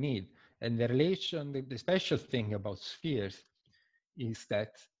do I need. And the special thing about spheres is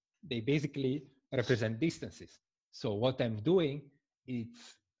that they basically represent distances. So what I'm doing is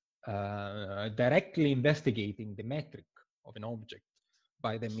directly investigating the metric of an object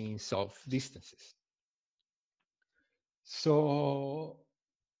by the means of distances. So,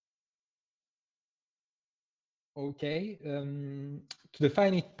 okay, to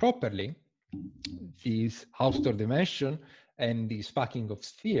define it properly, this Hausdorff dimension and this packing of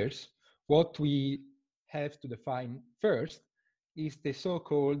spheres, what we have to define first is the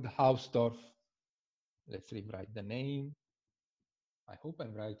so-called Hausdorff. Let's rewrite the name. I hope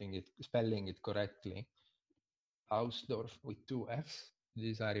I'm spelling it correctly. Hausdorff with 2 Fs,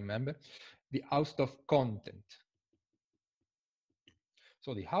 this I remember. The Hausdorff content.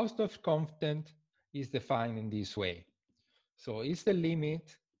 So the Hausdorff content is defined in this way. So it's the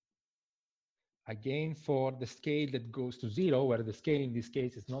limit, again, for the scale that goes to 0, where the scale in this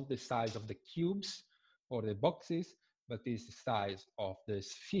case is not the size of the cubes or the boxes, but is the size of the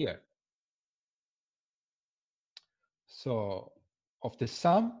sphere. So of the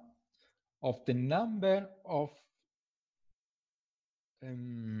sum of the number of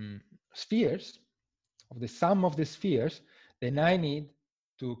spheres, of the sum of the spheres, then I need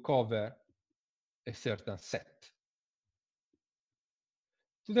to cover a certain set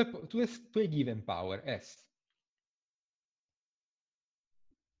to a given power S.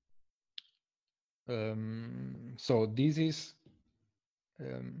 So this is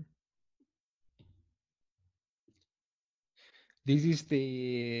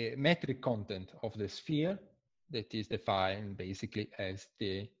the metric content of the sphere that is defined basically as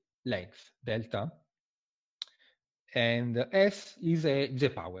the length delta, and S is a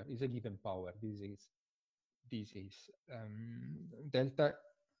power, is a given power. This is delta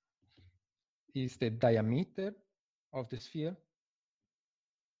is the diameter of the sphere.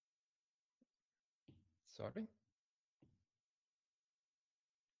 Sorry.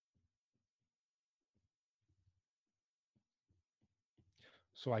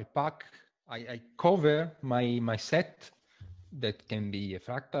 So I cover my set that can be a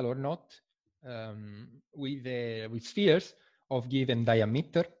fractal or not with spheres of given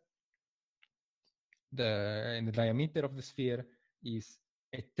diameter. And the diameter of the sphere is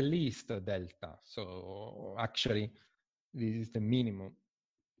at least delta. So actually, this is the minimum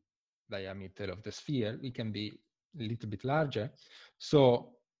diameter of the sphere. It can be a little bit larger.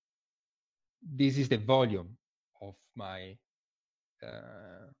 So this is the volume of my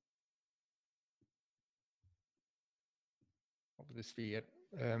of the sphere.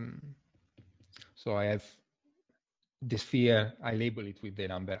 So I have the sphere, I label it with the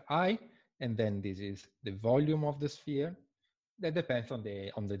number I, and then this is the volume of the sphere. That depends on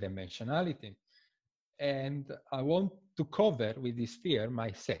the dimensionality. And I want to cover with this sphere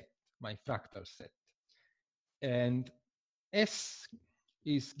my set, my fractal set. And S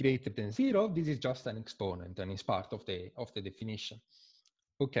is greater than 0. This is just an exponent and is part of the definition.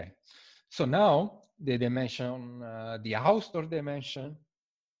 Okay. So now the dimension, the Hausdorff dimension,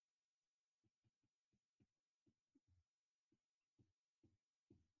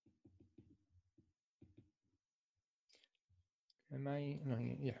 am I? No,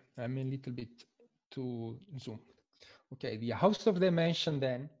 yeah, I'm a little bit too zoomed. Okay, the Hausdorff dimension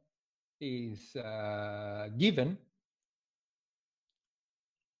then is given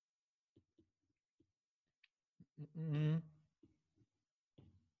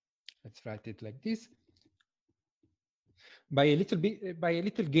let's write it like this, by a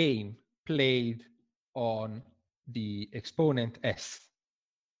little game played on the exponent S.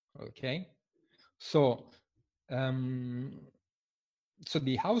 Okay, so so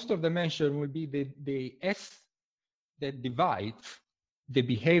the Hausdorff dimension will be the S that divides the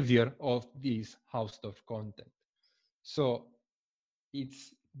behavior of this Hausdorff content. So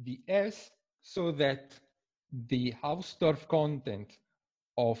it's the S so that the Hausdorff content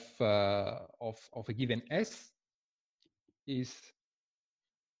of a given S is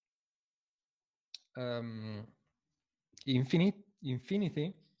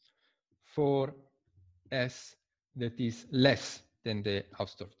infinity for S that is less than the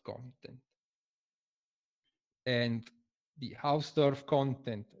Hausdorff content. And the Hausdorff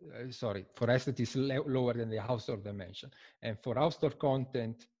content, sorry, for S that is lower than the Hausdorff dimension. And for Hausdorff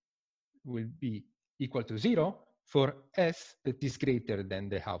content will be equal to 0 for S that is greater than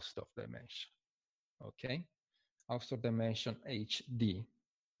the Hausdorff dimension. Okay, Hausdorff dimension HD,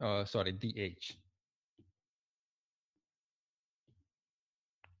 sorry, DH.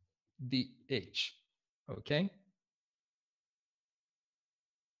 DH, okay?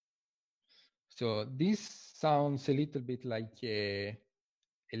 So this sounds a little bit like a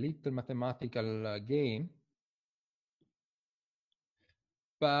little mathematical game,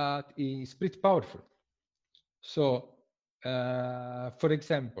 but it's pretty powerful. So, for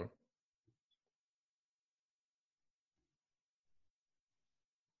example,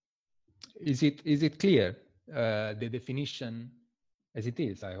 is it clear, the definition as it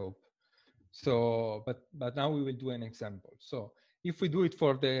is, I hope. So, but now we will do an example. So if we do it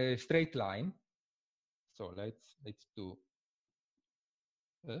for the straight line, so let's do,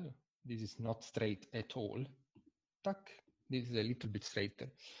 this is not straight at all. Tuck, this is a little bit straighter.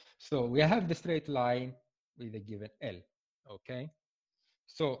 So we have the straight line with a given L, okay?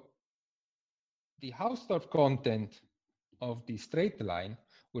 So the Hausdorff content of the straight line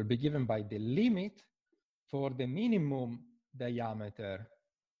will be given by the limit for the minimum diameter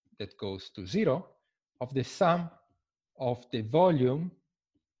that goes to 0 of the sum of the volume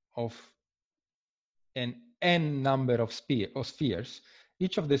of an n number of spheres.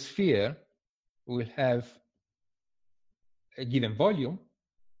 Each of the sphere will have a given volume,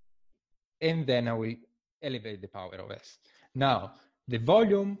 and then I will elevate the power of S. Now, the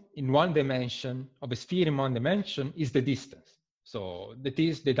volume in one dimension of a sphere in one dimension is the distance. So that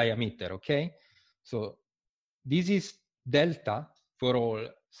is the diameter, okay? So this is delta for all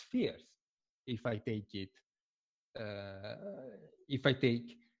spheres if I take it, if I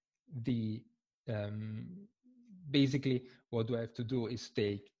take the, basically what do I have to do is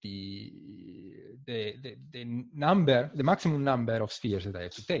take the number, the maximum number of spheres that I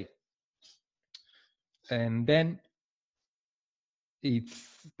have to take. And then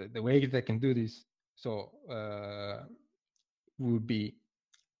it's the way that I can do this. So would be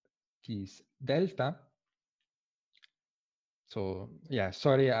this delta. So yeah,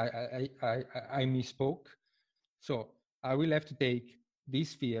 sorry, I misspoke. So I will have to take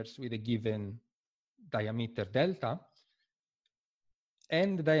these spheres with a given diameter delta,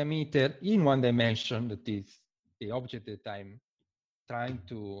 and the diameter in one dimension, that is the object that I'm trying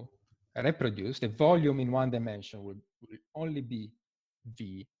to reproduce, the volume in one dimension will only be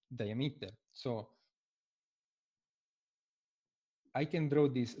the diameter. So I can draw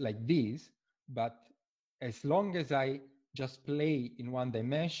this like this, but as long as I just play in one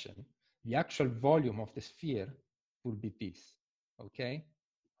dimension, the actual volume of the sphere will be this, okay?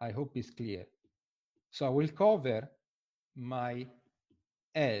 I hope it's clear. So I will cover my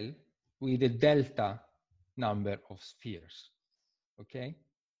L with a delta number of spheres, okay?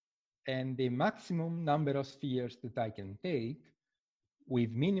 And the maximum number of spheres that I can take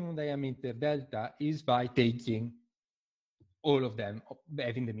with minimum diameter delta is by taking all of them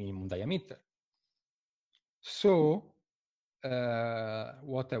having the minimum diameter. So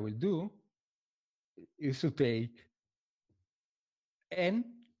what I will do is to take n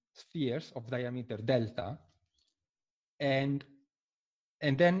spheres of diameter delta and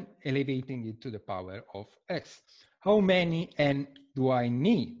then elevating it to the power of x. How many n do I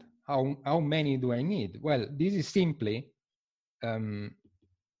need? How many do I need? Well, this is simply the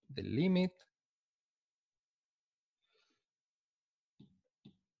limit.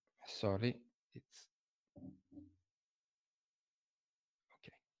 Sorry, it's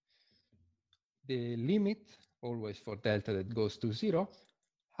okay. The limit, always for delta that goes to 0,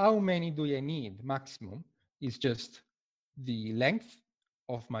 how many do I need maximum is just the length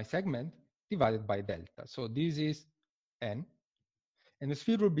of my segment divided by delta. So this is n, and the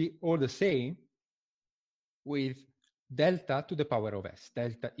sphere will be all the same with delta to the power of s.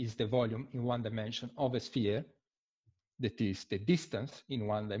 Delta is the volume in one dimension of a sphere, that is the distance in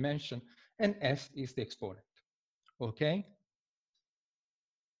one dimension, and s is the exponent. Okay?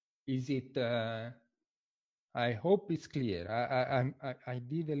 Is it, I hope it's clear. I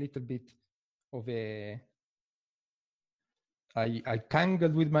did a little bit of a, I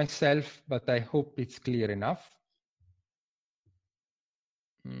tangled with myself, but I hope it's clear enough.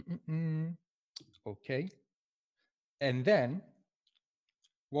 Okay. And then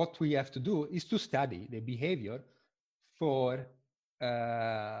what we have to do is to study the behavior for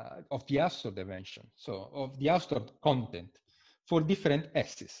of the Hausdorff dimension, so of the Hausdorff content for different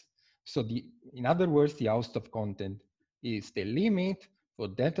s's. So in other words, the Hausdorff content is the limit for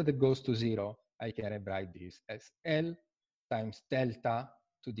delta that goes to 0. I can write this as L times delta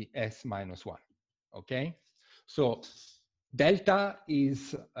to the s minus 1. Okay, so delta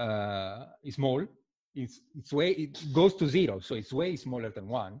is small. It goes to 0, so it's way smaller than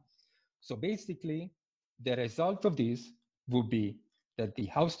 1. So basically, the result of this would be that the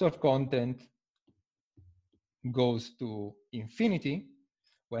Hausdorff content goes to infinity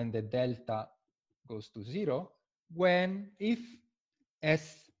when the delta goes to 0, if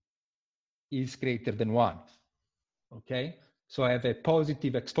s is greater than 1. Okay, so I have a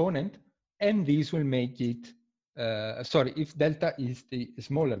positive exponent, and this will make it, if delta is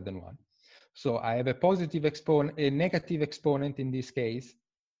smaller than 1. So I have a positive exponent, a negative exponent in this case,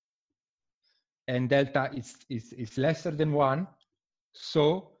 and delta is lesser than 1.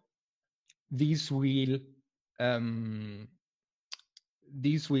 So this will make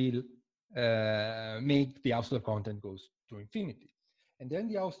the Hausdorff content goes to infinity, and then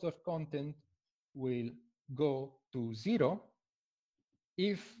the Hausdorff content will go to 0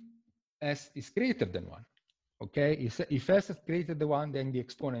 if s is greater than 1. Okay, if s is greater than 1, then the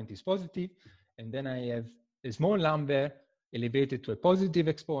exponent is positive, and then I have a small number elevated to a positive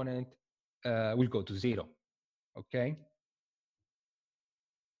exponent will go to 0. Okay,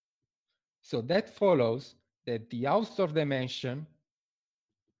 so that follows that the Hausdorff dimension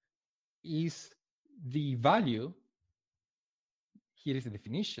is the value, here is the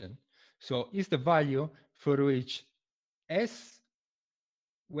definition, so is the value for which s,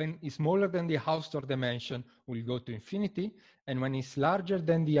 when it's smaller than the Hausdorff dimension, will go to infinity, and when it's larger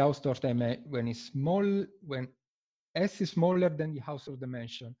than the Hausdorff dimension, when s is smaller than the Hausdorff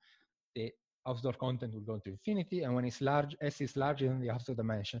dimension, the Hausdorff content will go to infinity, and when s is larger than the Hausdorff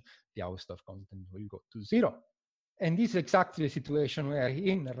dimension, the Hausdorff content will go to 0. And this is exactly the situation we are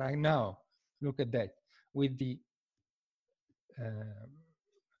in right now. Look at that. With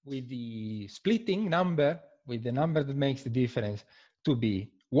the splitting number, with the number that makes the difference to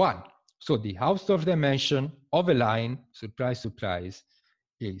be 1. So the Hausdorff dimension of a line, surprise, surprise,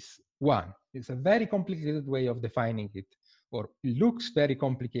 is 1. It's a very complicated way of defining it, or it looks very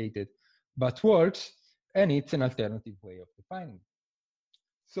complicated, but works, and it's an alternative way of defining it.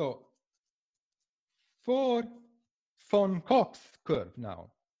 So for von Koch's curve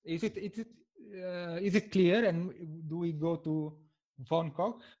now, is it clear? And do we go to von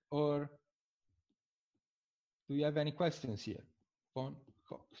Koch, or do you have any questions here? Von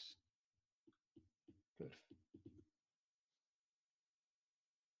Koch's curve.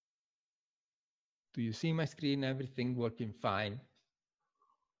 Do you see my screen? Everything working fine?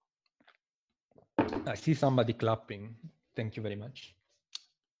 I see somebody clapping. Thank you very much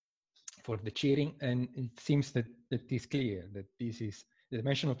for the cheering. And it seems that it is clear that this is the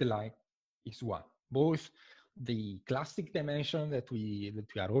dimension of the line is 1. Both the classic dimension that we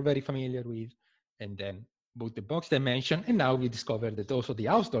are all very familiar with, and then both the box dimension, and now we discovered that also the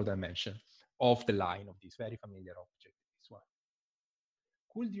Hausdorff dimension of the line of this very familiar object is 1.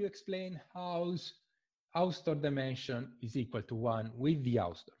 Could you explain how Hausdorff dimension is equal to 1 with the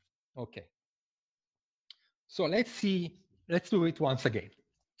Hausdorff? Okay. So let's do it once again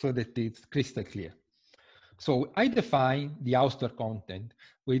so that it's crystal clear. So I define the Hausdorff content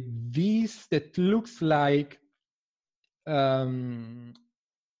with this that looks like a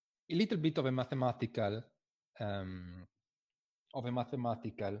little bit of a mathematical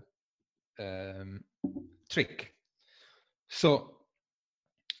trick. So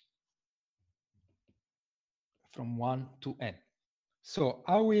from 1 to n. So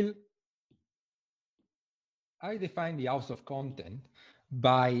I define the Hausdorff content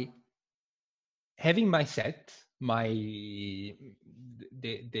by having my set, the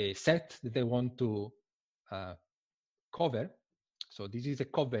set that I want to cover. So this is a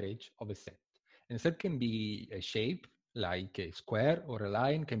coverage of a set. And a set can be a shape, like a square or a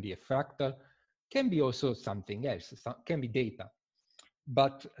line, can be a fractal, can be also something else, can be data.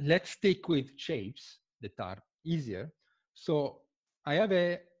 But let's stick with shapes that are easier. So I have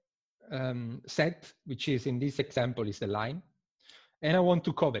a set, which is in this example is the line, and I want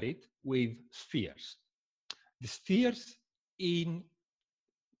to cover it with spheres. The spheres in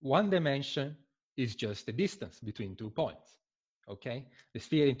 1 dimension is just the distance between 2 points, okay? The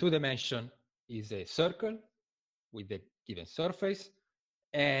sphere in 2 dimension is a circle with a given surface,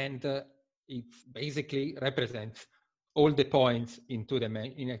 and it basically represents all the points in a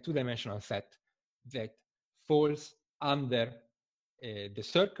 2-dimensional set that falls under the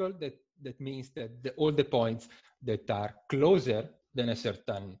circle. That means that all the points that are closer than a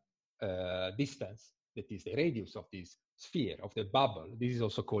certain distance, that is the radius of this sphere, of the bubble. This is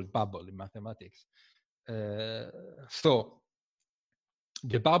also called bubble in mathematics. So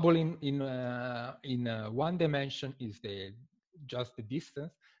the bubble in 1 dimension is just the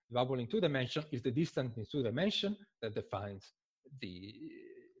distance. The bubble in 2 dimension is the distance in 2 dimension that defines the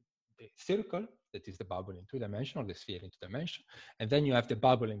circle, that is the bubble in 2 dimension, or the sphere in 2 dimension. And then you have the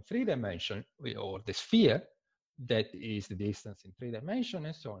bubble in 3 dimension, or the sphere, that is the distance in 3 dimension,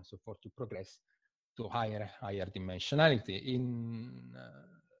 and so on and so forth, to progress to higher dimensionality.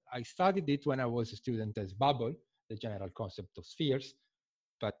 I studied it when I was a student as bubble, the general concept of spheres,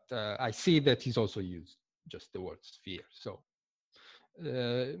 but I see that he's also used just the word sphere. So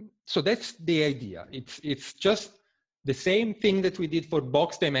that's the idea. It's just the same thing that we did for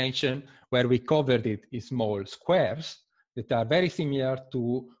box dimension, where we covered it in small squares that are very similar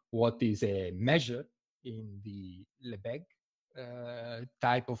to what is a measure in the Lebesgue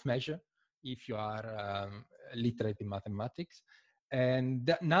type of measure, if you are literate in mathematics.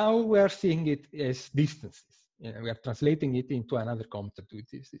 And now we are seeing it as distances. You know, we are translating it into another concept with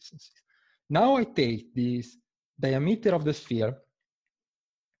these distances. Now I take this diameter of the sphere,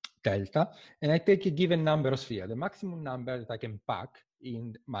 delta, and I take a given number of spheres, the maximum number that I can pack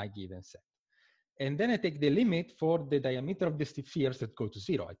in my given set. And then I take the limit for the diameter of the spheres that go to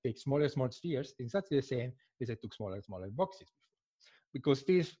 0. I take smaller spheres, exactly the same as I took smaller boxes before, because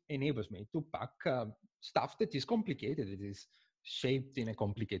this enables me to pack stuff that is complicated, it is shaped in a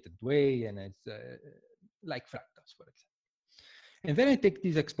complicated way, and it's like fractals, for example. And then I take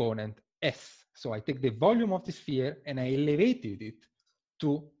this exponent S. So I take the volume of the sphere and I elevated it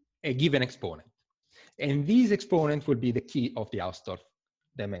to a given exponent. And this exponent will be the key of the Hausdorff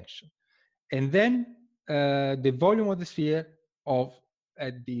dimension. And then the volume of the sphere of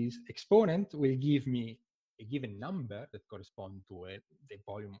this exponent will give me a given number that corresponds to the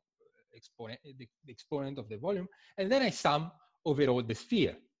volume exponent, the exponent of the volume. And then I sum over all the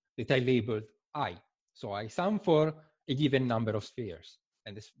sphere that I labeled I. So I sum for a given number of spheres.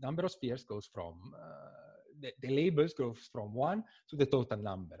 And this number of spheres goes from, the labels goes from 1 to the total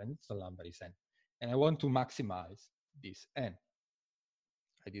number, and the total number is n. And I want to maximize this n.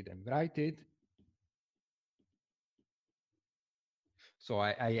 I didn't write it. So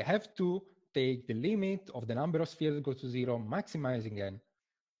I have to take the limit of the number of spheres that go to 0, maximizing n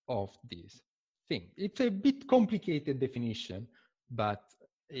of this thing. It's a bit complicated definition, but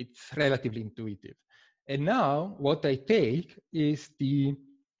it's relatively intuitive. And now what I take is the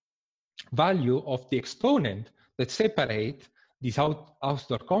value of the exponent that separate this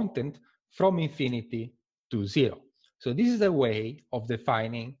Hausdorff content from infinity to 0. So this is a way of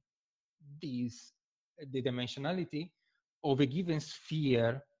defining the dimensionality of a given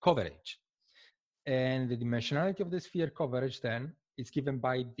sphere coverage. And the dimensionality of the sphere coverage then is given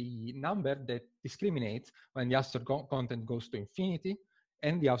by the number that discriminates when the Hausdorff content goes to infinity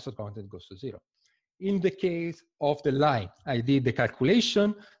and the Hausdorff content goes to 0. In the case of the line, I did the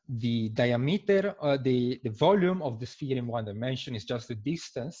calculation. The diameter, the volume of the sphere in one dimension is just the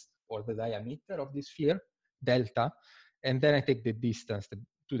distance or the diameter of the sphere, delta, and then I take the distance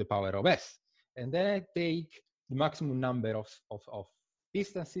to the power of s. And then I take the maximum number of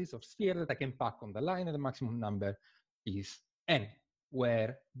distances of sphere that I can pack on the line, and the maximum number is n,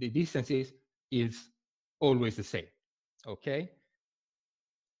 where the distances is always the same, okay?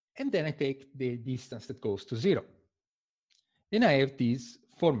 And then I take the distance that goes to 0. Then I have this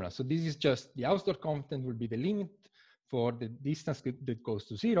formula. So this is just the Hausdorff content will be the limit for the distance that goes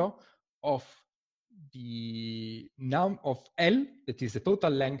to 0 of the num of L, that is the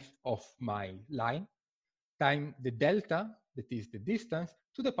total length of my line, times the delta, that is the distance,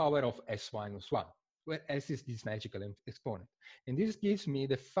 to the power of s minus 1, where s is this magical exponent. And this gives me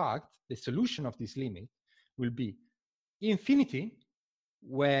the fact the solution of this limit will be infinity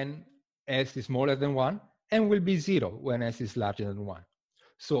when s is smaller than 1, and will be 0 when s is larger than 1.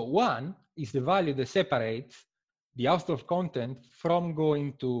 So 1 is the value that separates the Hausdorff content from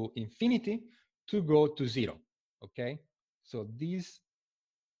going to infinity to go to 0, okay? So this,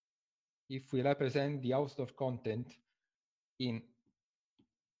 if we represent the Hausdorff content in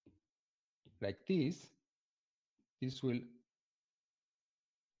like this will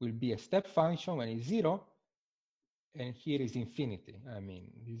be a step function when it's 0, and here is infinity. I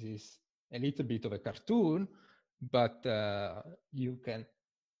mean, this is a little bit of a cartoon, but you can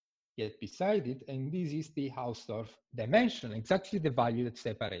get beside it, and this is the Hausdorff dimension, exactly the value that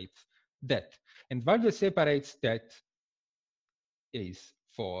separates that. And value that separates that is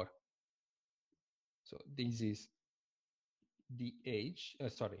 4. So this is the h,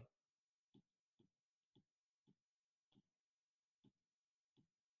 sorry.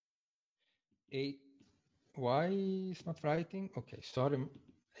 Why is not writing? Okay, sorry,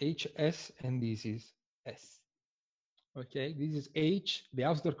 hs, and this is s. Okay, this is h, the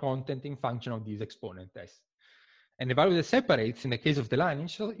Hausdorff content in function of this exponent s. And the value that separates in the case of the line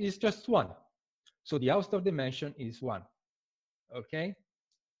is just 1. So the Hausdorff dimension is 1. Okay?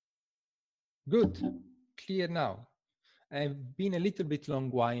 Good. Clear now. I've been a little bit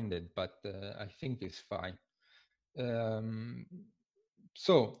long-winded, but I think it's fine.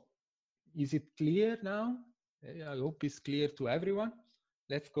 So, is it clear now? I hope it's clear to everyone.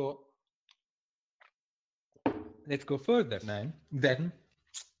 Let's go further then,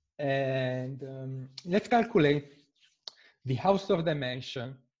 and let's calculate the Hausdorff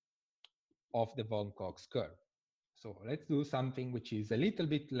dimension of the von Koch's curve. So let's do something which is a little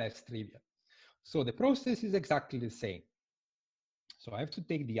bit less trivial. So the process is exactly the same. So I have to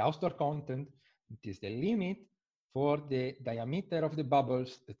take the Hausdorff content, it is the limit for the diameter of the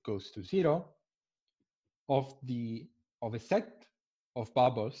bubbles that goes to 0 of a set of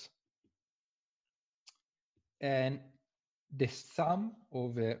bubbles, and the sum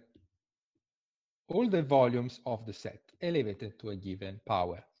over all the volumes of the set elevated to a given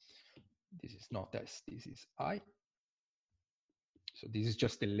power. This is not S, this is I. So this is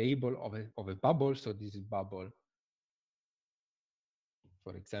just a label of a bubble. So this is bubble.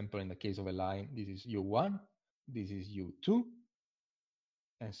 For example, in the case of a line, this is U1, this is U2,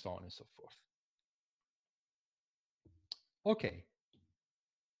 and so on and so forth. Okay.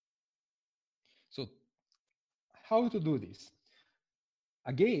 So how to do this?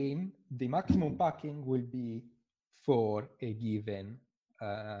 Again, the maximum packing will be for a given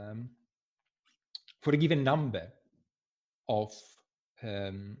number of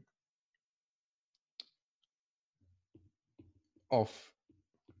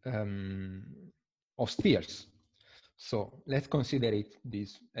spheres. So let's consider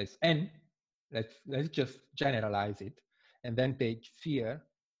this as n. Let's just generalize it, and then take sphere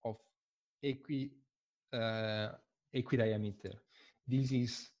of equidiameter. This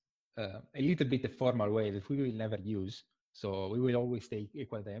is a little bit a formal way that we will never use. So we will always take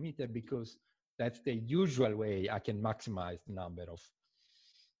equidiameter because that's the usual way I can maximize the number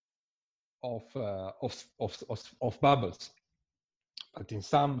of bubbles. But in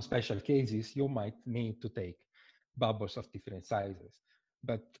some special cases, you might need to take bubbles of different sizes.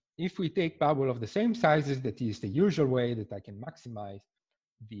 But if we take bubble of the same sizes, that is the usual way that I can maximize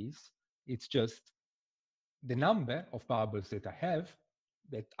these. It's just the number of bubbles that I have,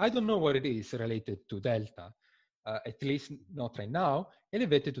 that I don't know what it is related to delta, at least not right now,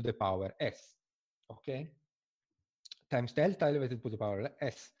 elevated to the power s, okay? Times delta elevated to the power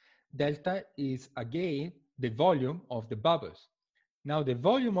s. Delta is, again, the volume of the bubbles. Now, the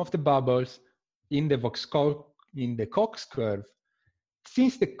volume of the bubbles in the Koch curve,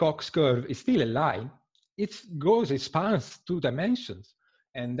 since the Koch curve is still a line, it spans 2 dimensions,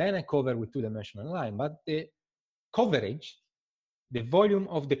 and then I cover with 2-dimensional line. But the coverage, the volume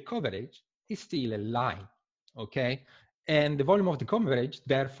of the coverage is still a line, okay? And the volume of the coverage,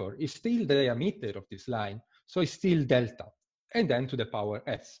 therefore, is still the diameter of this line, so it's still delta, and then to the power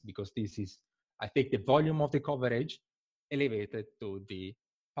s, because this is, I take the volume of the coverage elevated to the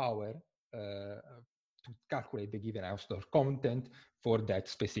power to calculate the given Hausdorff content for that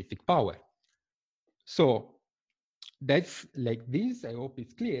specific power. So that's like this, I hope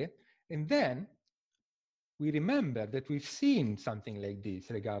it's clear. And then we remember that we've seen something like this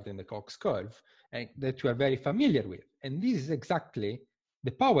regarding the Koch curve, and that we are very familiar with. And this is exactly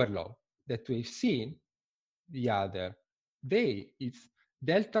the power law that we've seen the other day. It's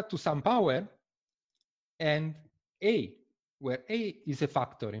delta to some power and a, where a is a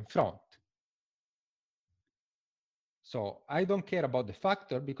factor in front. So I don't care about the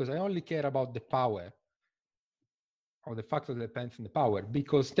factor because I only care about the power, or the factor that depends on the power,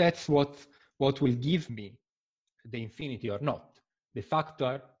 because that's what will give me the infinity or not. The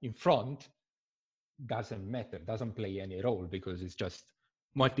factor in front doesn't matter, doesn't play any role, because it's just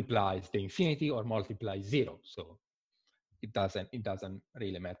multiplies the infinity or multiplies 0. So it doesn't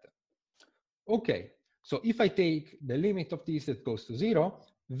really matter. Okay, so if I take the limit of this that goes to 0,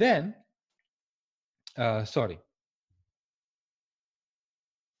 then, sorry.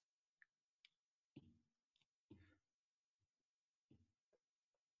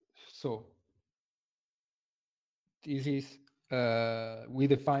 So this is, we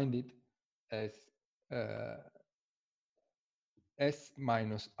defined it as S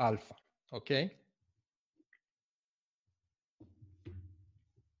minus alpha, okay?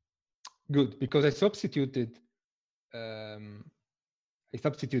 Good, because I substituted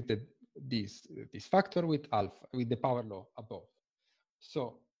this factor with alpha, with the power law above.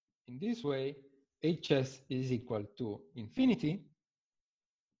 So in this way, Hs is equal to infinity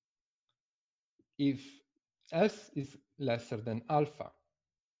if S is lesser than alpha.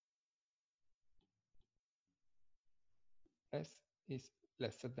 S is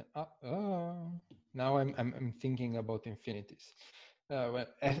lesser than now I'm thinking about infinities. Well,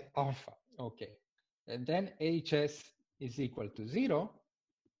 alpha, okay. And then Hs is equal to 0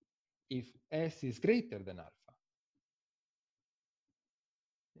 if S is greater than alpha.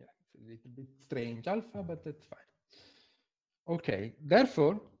 Yeah, it's a little bit strange alpha, but that's fine. Okay,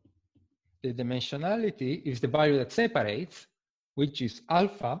 therefore, the dimensionality is the value that separates, which is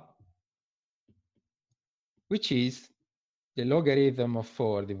alpha, which is the logarithm of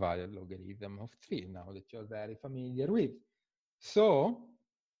 4 divided logarithm of 3, now that you're very familiar with. So,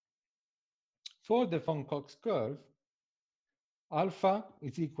 for the von Koch curve, alpha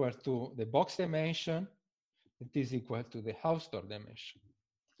is equal to the box dimension, it is equal to the Hausdorff dimension.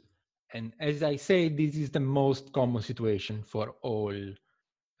 And as I say, this is the most common situation for all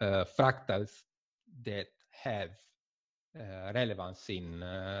fractals that have relevance in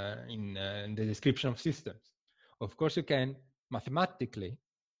the description of systems. Of course, you can mathematically,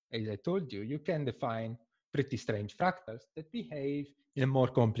 as I told you, you can define pretty strange fractals that behave in a more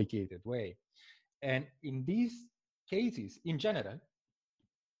complicated way. And in these cases, in general,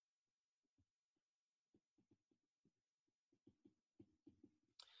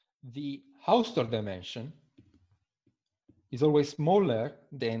 the Hausdorff dimension is always smaller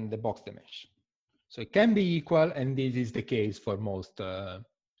than the box dimension. So it can be equal, and this is the case for most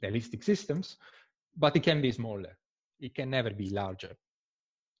realistic systems, but it can be smaller. It can never be larger.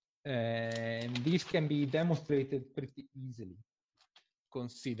 And this can be demonstrated pretty easily,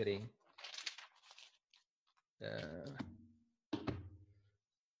 considering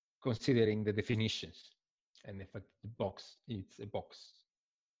the definitions and the fact the box is a box.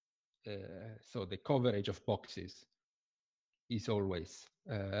 So the coverage of boxes is always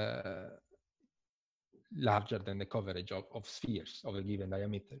larger than the coverage of spheres of a given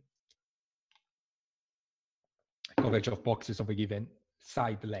diameter. Coverage of boxes of a given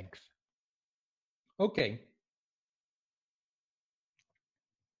side length. Okay.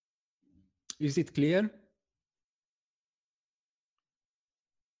 Is it clear?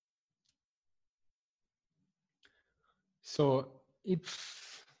 So it's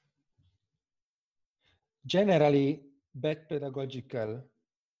generally bad pedagogical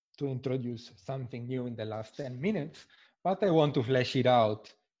to introduce something new in the last 10 minutes, but I want to flesh it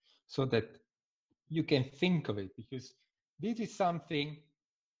out so that you can think of it, because this is something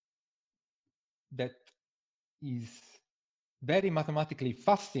that is very mathematically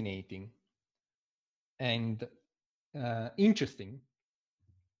fascinating and interesting,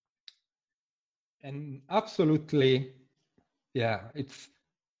 and absolutely, yeah, it's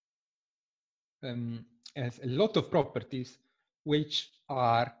has a lot of properties which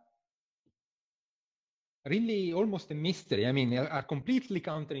are really almost a mystery. I mean, are completely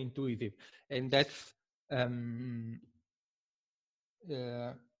counterintuitive, and that's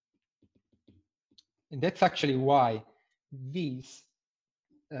actually why this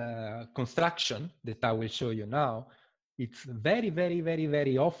construction that I will show you now, it's very, very, very,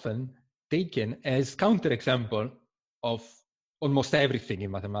 very often taken as counterexample of almost everything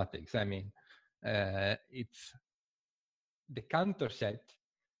in mathematics. I mean, it's the Cantor set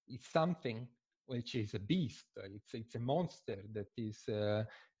is something which is a beast. It's a monster that is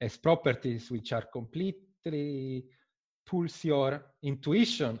has properties which are completely pulls your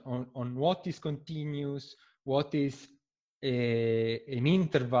intuition on what is continuous, what is an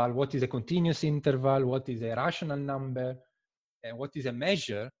interval, what is a continuous interval, what is a rational number, and what is a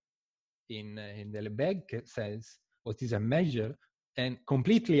measure in the Lebesgue sense, what is a measure, and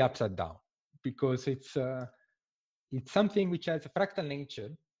completely upside down, because it's something which has a fractal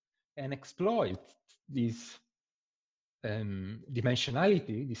nature and exploits this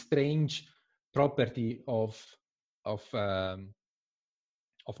dimensionality, this strange property of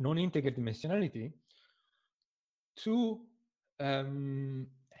non-integer dimensionality, to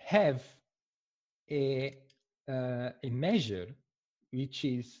have a measure which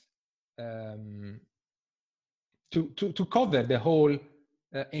is to cover the whole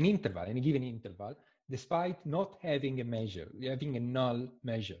an interval, any given interval, despite not having a measure, having a null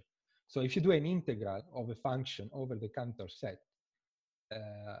measure. So if you do an integral of a function over the Cantor set,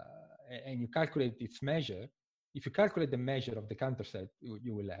 and you calculate its measure, if you calculate the measure of the Cantor set,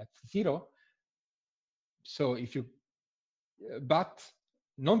 you will have 0. So if you, but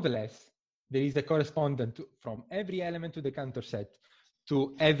nonetheless, there is a correspondent from every element to the Cantor set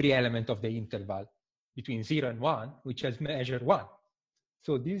to every element of the interval between 0 and 1, which has measure 1.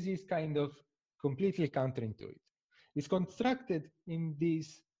 So this is kind of completely counterintuitive. It's constructed in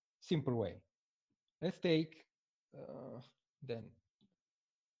this simple way. Let's take, then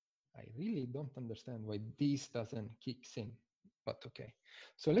I really don't understand why this doesn't kick in, but okay.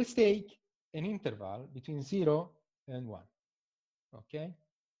 So let's take an interval between 0 and 1, okay?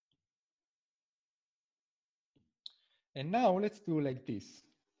 And now let's do like this.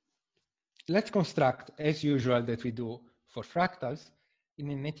 Let's construct, as usual that we do for fractals, in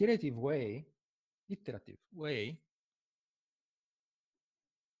an iterative way,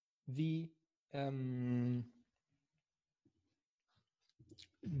 the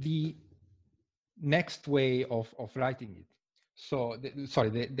next way of writing it. So,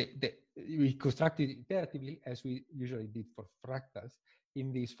 we construct it iteratively as we usually did for fractals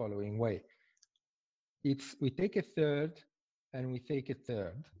in this following way. We take a third and we take a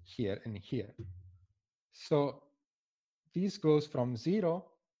third here and here. So this goes from 0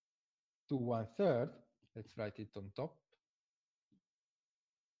 to 1/3. Let's write it on top.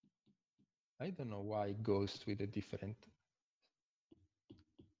 I don't know why it goes with a different,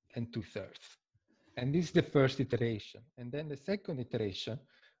 and 2/3. And this is the first iteration. And then the second iteration,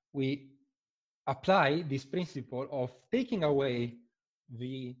 we apply this principle of taking away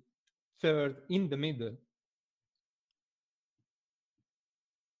the third in the middle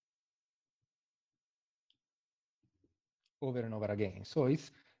over and over again. So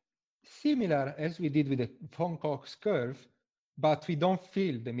it's similar as we did with the von Koch's curve, but we don't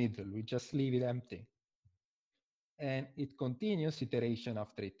fill the middle, we just leave it empty. And it continues iteration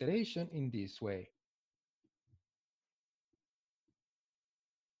after iteration in this way.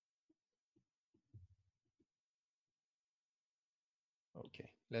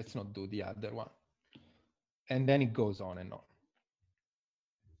 Okay, let's not do the other one. And then it goes on and on.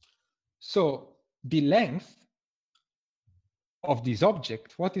 So the length of this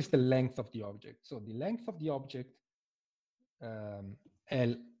object, what is the length of the object? So the length of the object,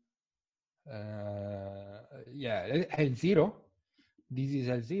 L yeah, L0, this is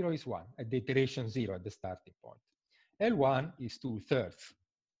L0 is 1, at the iteration 0 at the starting point. L1 is 2/3.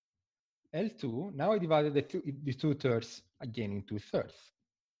 L2, now I divided the 2/3 again in 2/3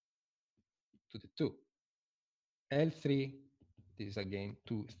 to the 2. L3, this is again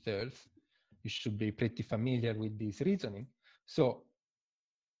 2/3. You should be pretty familiar with this reasoning. So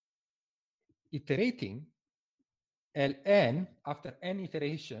iterating, Ln, after n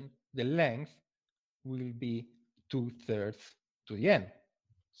iteration, the length will be 2/3 to the n.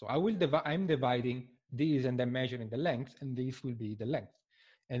 So I'm dividing these and then measuring the length, and this will be the length.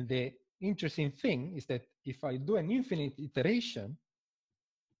 And the interesting thing is that if I do an infinite iteration,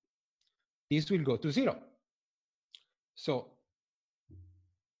 this will go to 0. So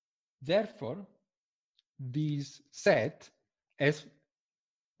therefore, this set has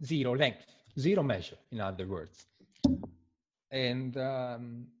 0 length, 0 measure, in other words. And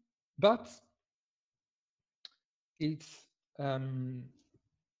but it's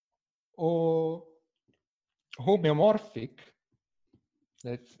homeomorphic.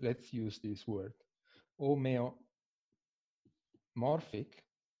 Let's use this word, homeomorphic.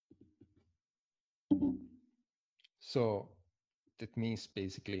 So that means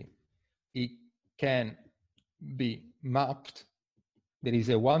basically it can be mapped. There is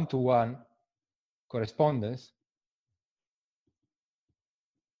a one-to-one correspondence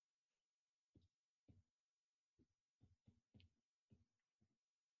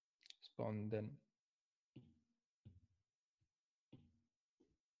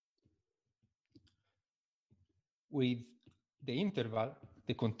with the interval,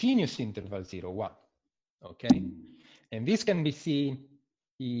 the continuous interval 0, 1. Okay? And this can be seen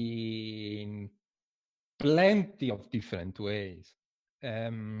in plenty of different ways.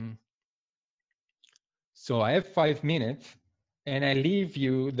 So I have 5 minutes, and I leave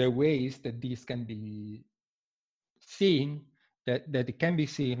you the ways that this can be seen, that it can be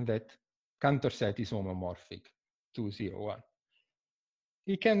seen that Cantor set is homomorphic to 0, 1.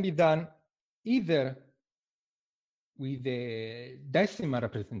 It can be done either with a decimal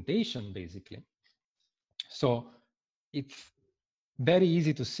representation, basically. So it's very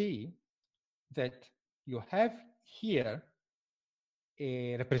easy to see that you have here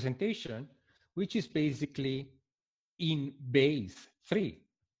a representation which is basically in base 3.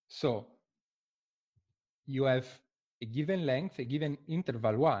 So you have a given length, a given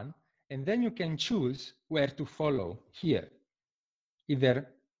interval 1, and then you can choose where to follow here. Either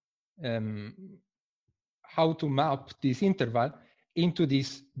how to map this interval into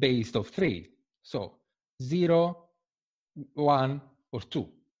this base of 3. So 0, 1, or 2,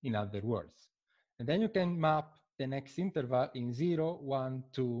 in other words. And then you can map the next interval in 0, 1,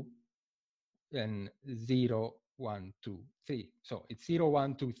 2, and 0, 1, 2, 3. So it's 0,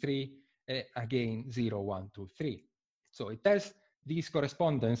 1, 2, 3, again 0, 1, 2, 3. So it has this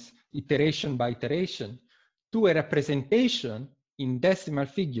correspondence, iteration by iteration, to a representation in decimal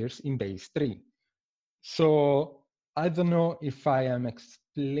figures in base 3. So I don't know if I am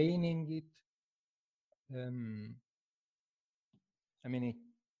explaining it. I mean,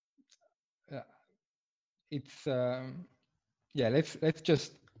 yeah, let's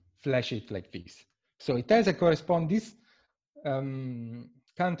just flash it like this. So it has a this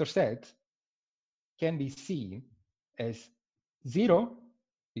Cantor set can be seen as 0,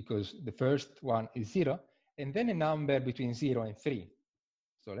 because the first one is 0, and then a number between 0 and 3.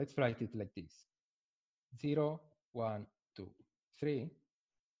 So let's write it like this: 0, 1, 2, 3.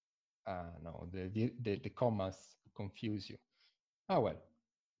 No, the commas confuse you. Well,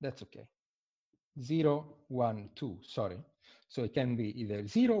 that's okay. 0, 1, 2, sorry. So it can be either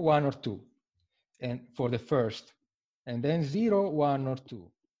 0, 1, or 2, and for the first, and then 0, 1, or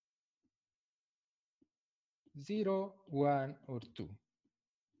 2. 0, 1, or 2.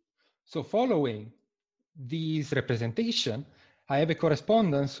 So following this representation, I have a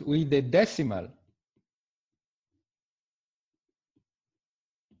correspondence with the decimal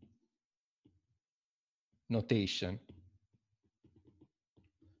notation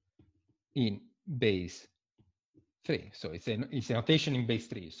in base 3. So it's a notation in base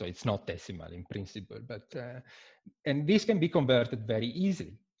 3, so it's not decimal in principle, but and this can be converted very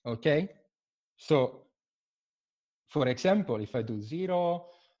easily, okay? So for example, if I do 0,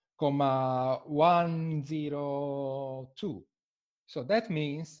 102, so that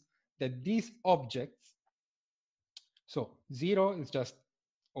means that these objects, so 0 is just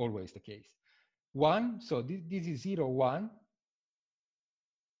always the case. 1, so this is 0, 1,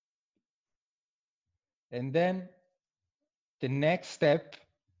 and then the next step,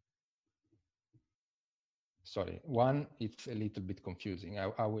 sorry, 1, it's a little bit confusing.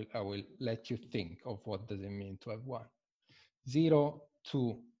 I will let you think of what does it mean to have 1. 0,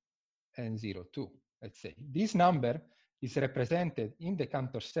 2, and 0, 2, let's say. This number is represented in the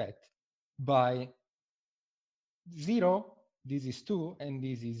Cantor set by 0, this is 2, and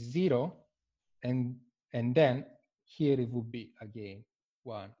this is 0, and then here it would be again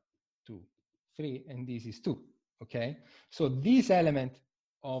 1, 2, 3, and this is 2, okay? So this element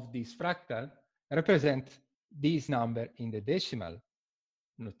of this fractal represent this number in the decimal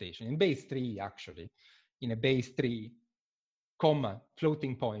notation, in base 3 actually, in a base 3 comma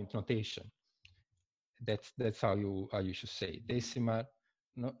floating point notation. That's how you should say decimal.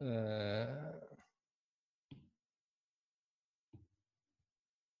 No,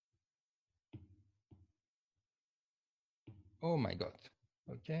 oh my God.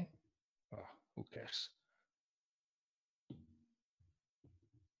 Okay. Oh, who cares?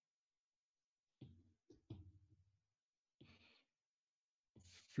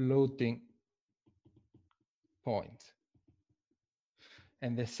 Floating point.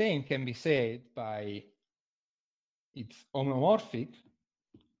 And the same can be said by its homomorphic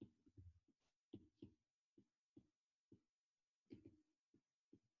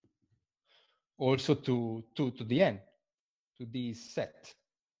also to the n, to this set.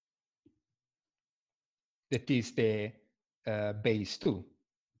 That is the base 2.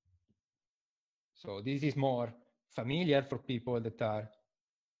 So this is more familiar for people that are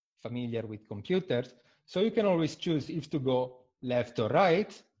familiar with computers. So you can always choose if to go left or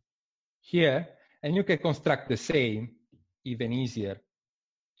right here, and you can construct the same, even easier,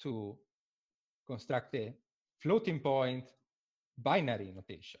 to construct a floating point binary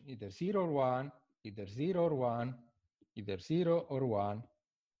notation, either 0 or 1, either 0 or 1, either 0 or 1.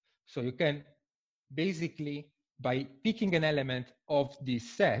 So you can basically, by picking an element of this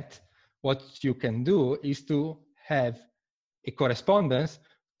set, what you can do is to have a correspondence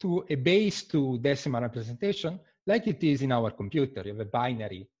to a base 2 decimal representation like it is in our computer. You have a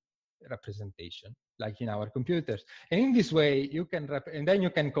binary representation like in our computers. And in this way, you can, and then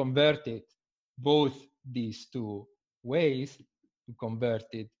you can convert it both these two ways, to convert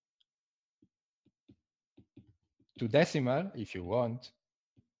it to decimal if you want.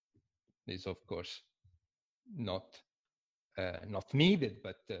 This, of course, not needed,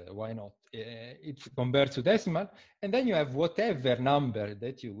 but why not? It converts to decimal, and then you have whatever number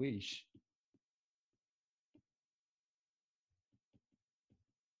that you wish.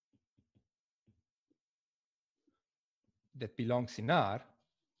 That belongs in R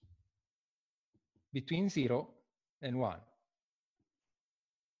between 0 and 1.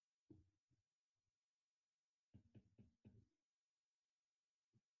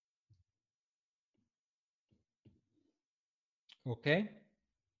 Okay?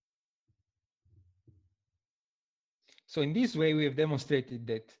 So in this way, we have demonstrated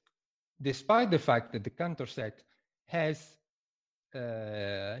that despite the fact that the Cantor set has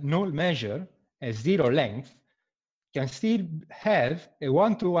null measure as 0 length, can still have a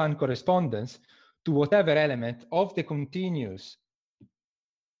one-to-one correspondence to whatever element of the continuous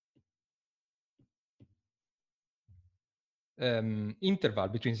interval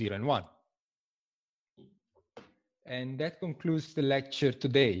between 0 and 1. And that concludes the lecture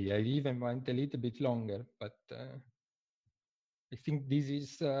today. I even went a little bit longer, but I think this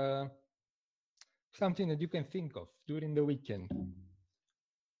is something that you can think of during the weekend.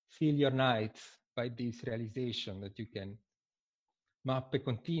 Fill your nights by this realization that you can map a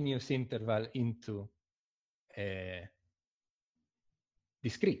continuous interval into a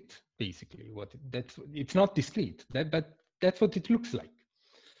discrete, basically. It's not discrete, but that's what it looks like.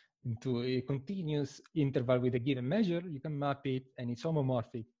 Into a continuous interval with a given measure, you can map it, and it's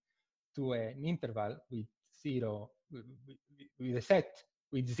homomorphic to an interval with zero, with a set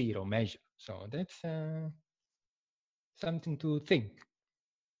with 0 measure. So that's something to think.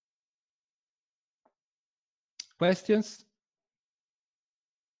 Questions?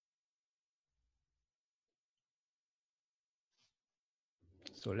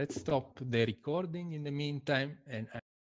 So let's stop the recording in the meantime, and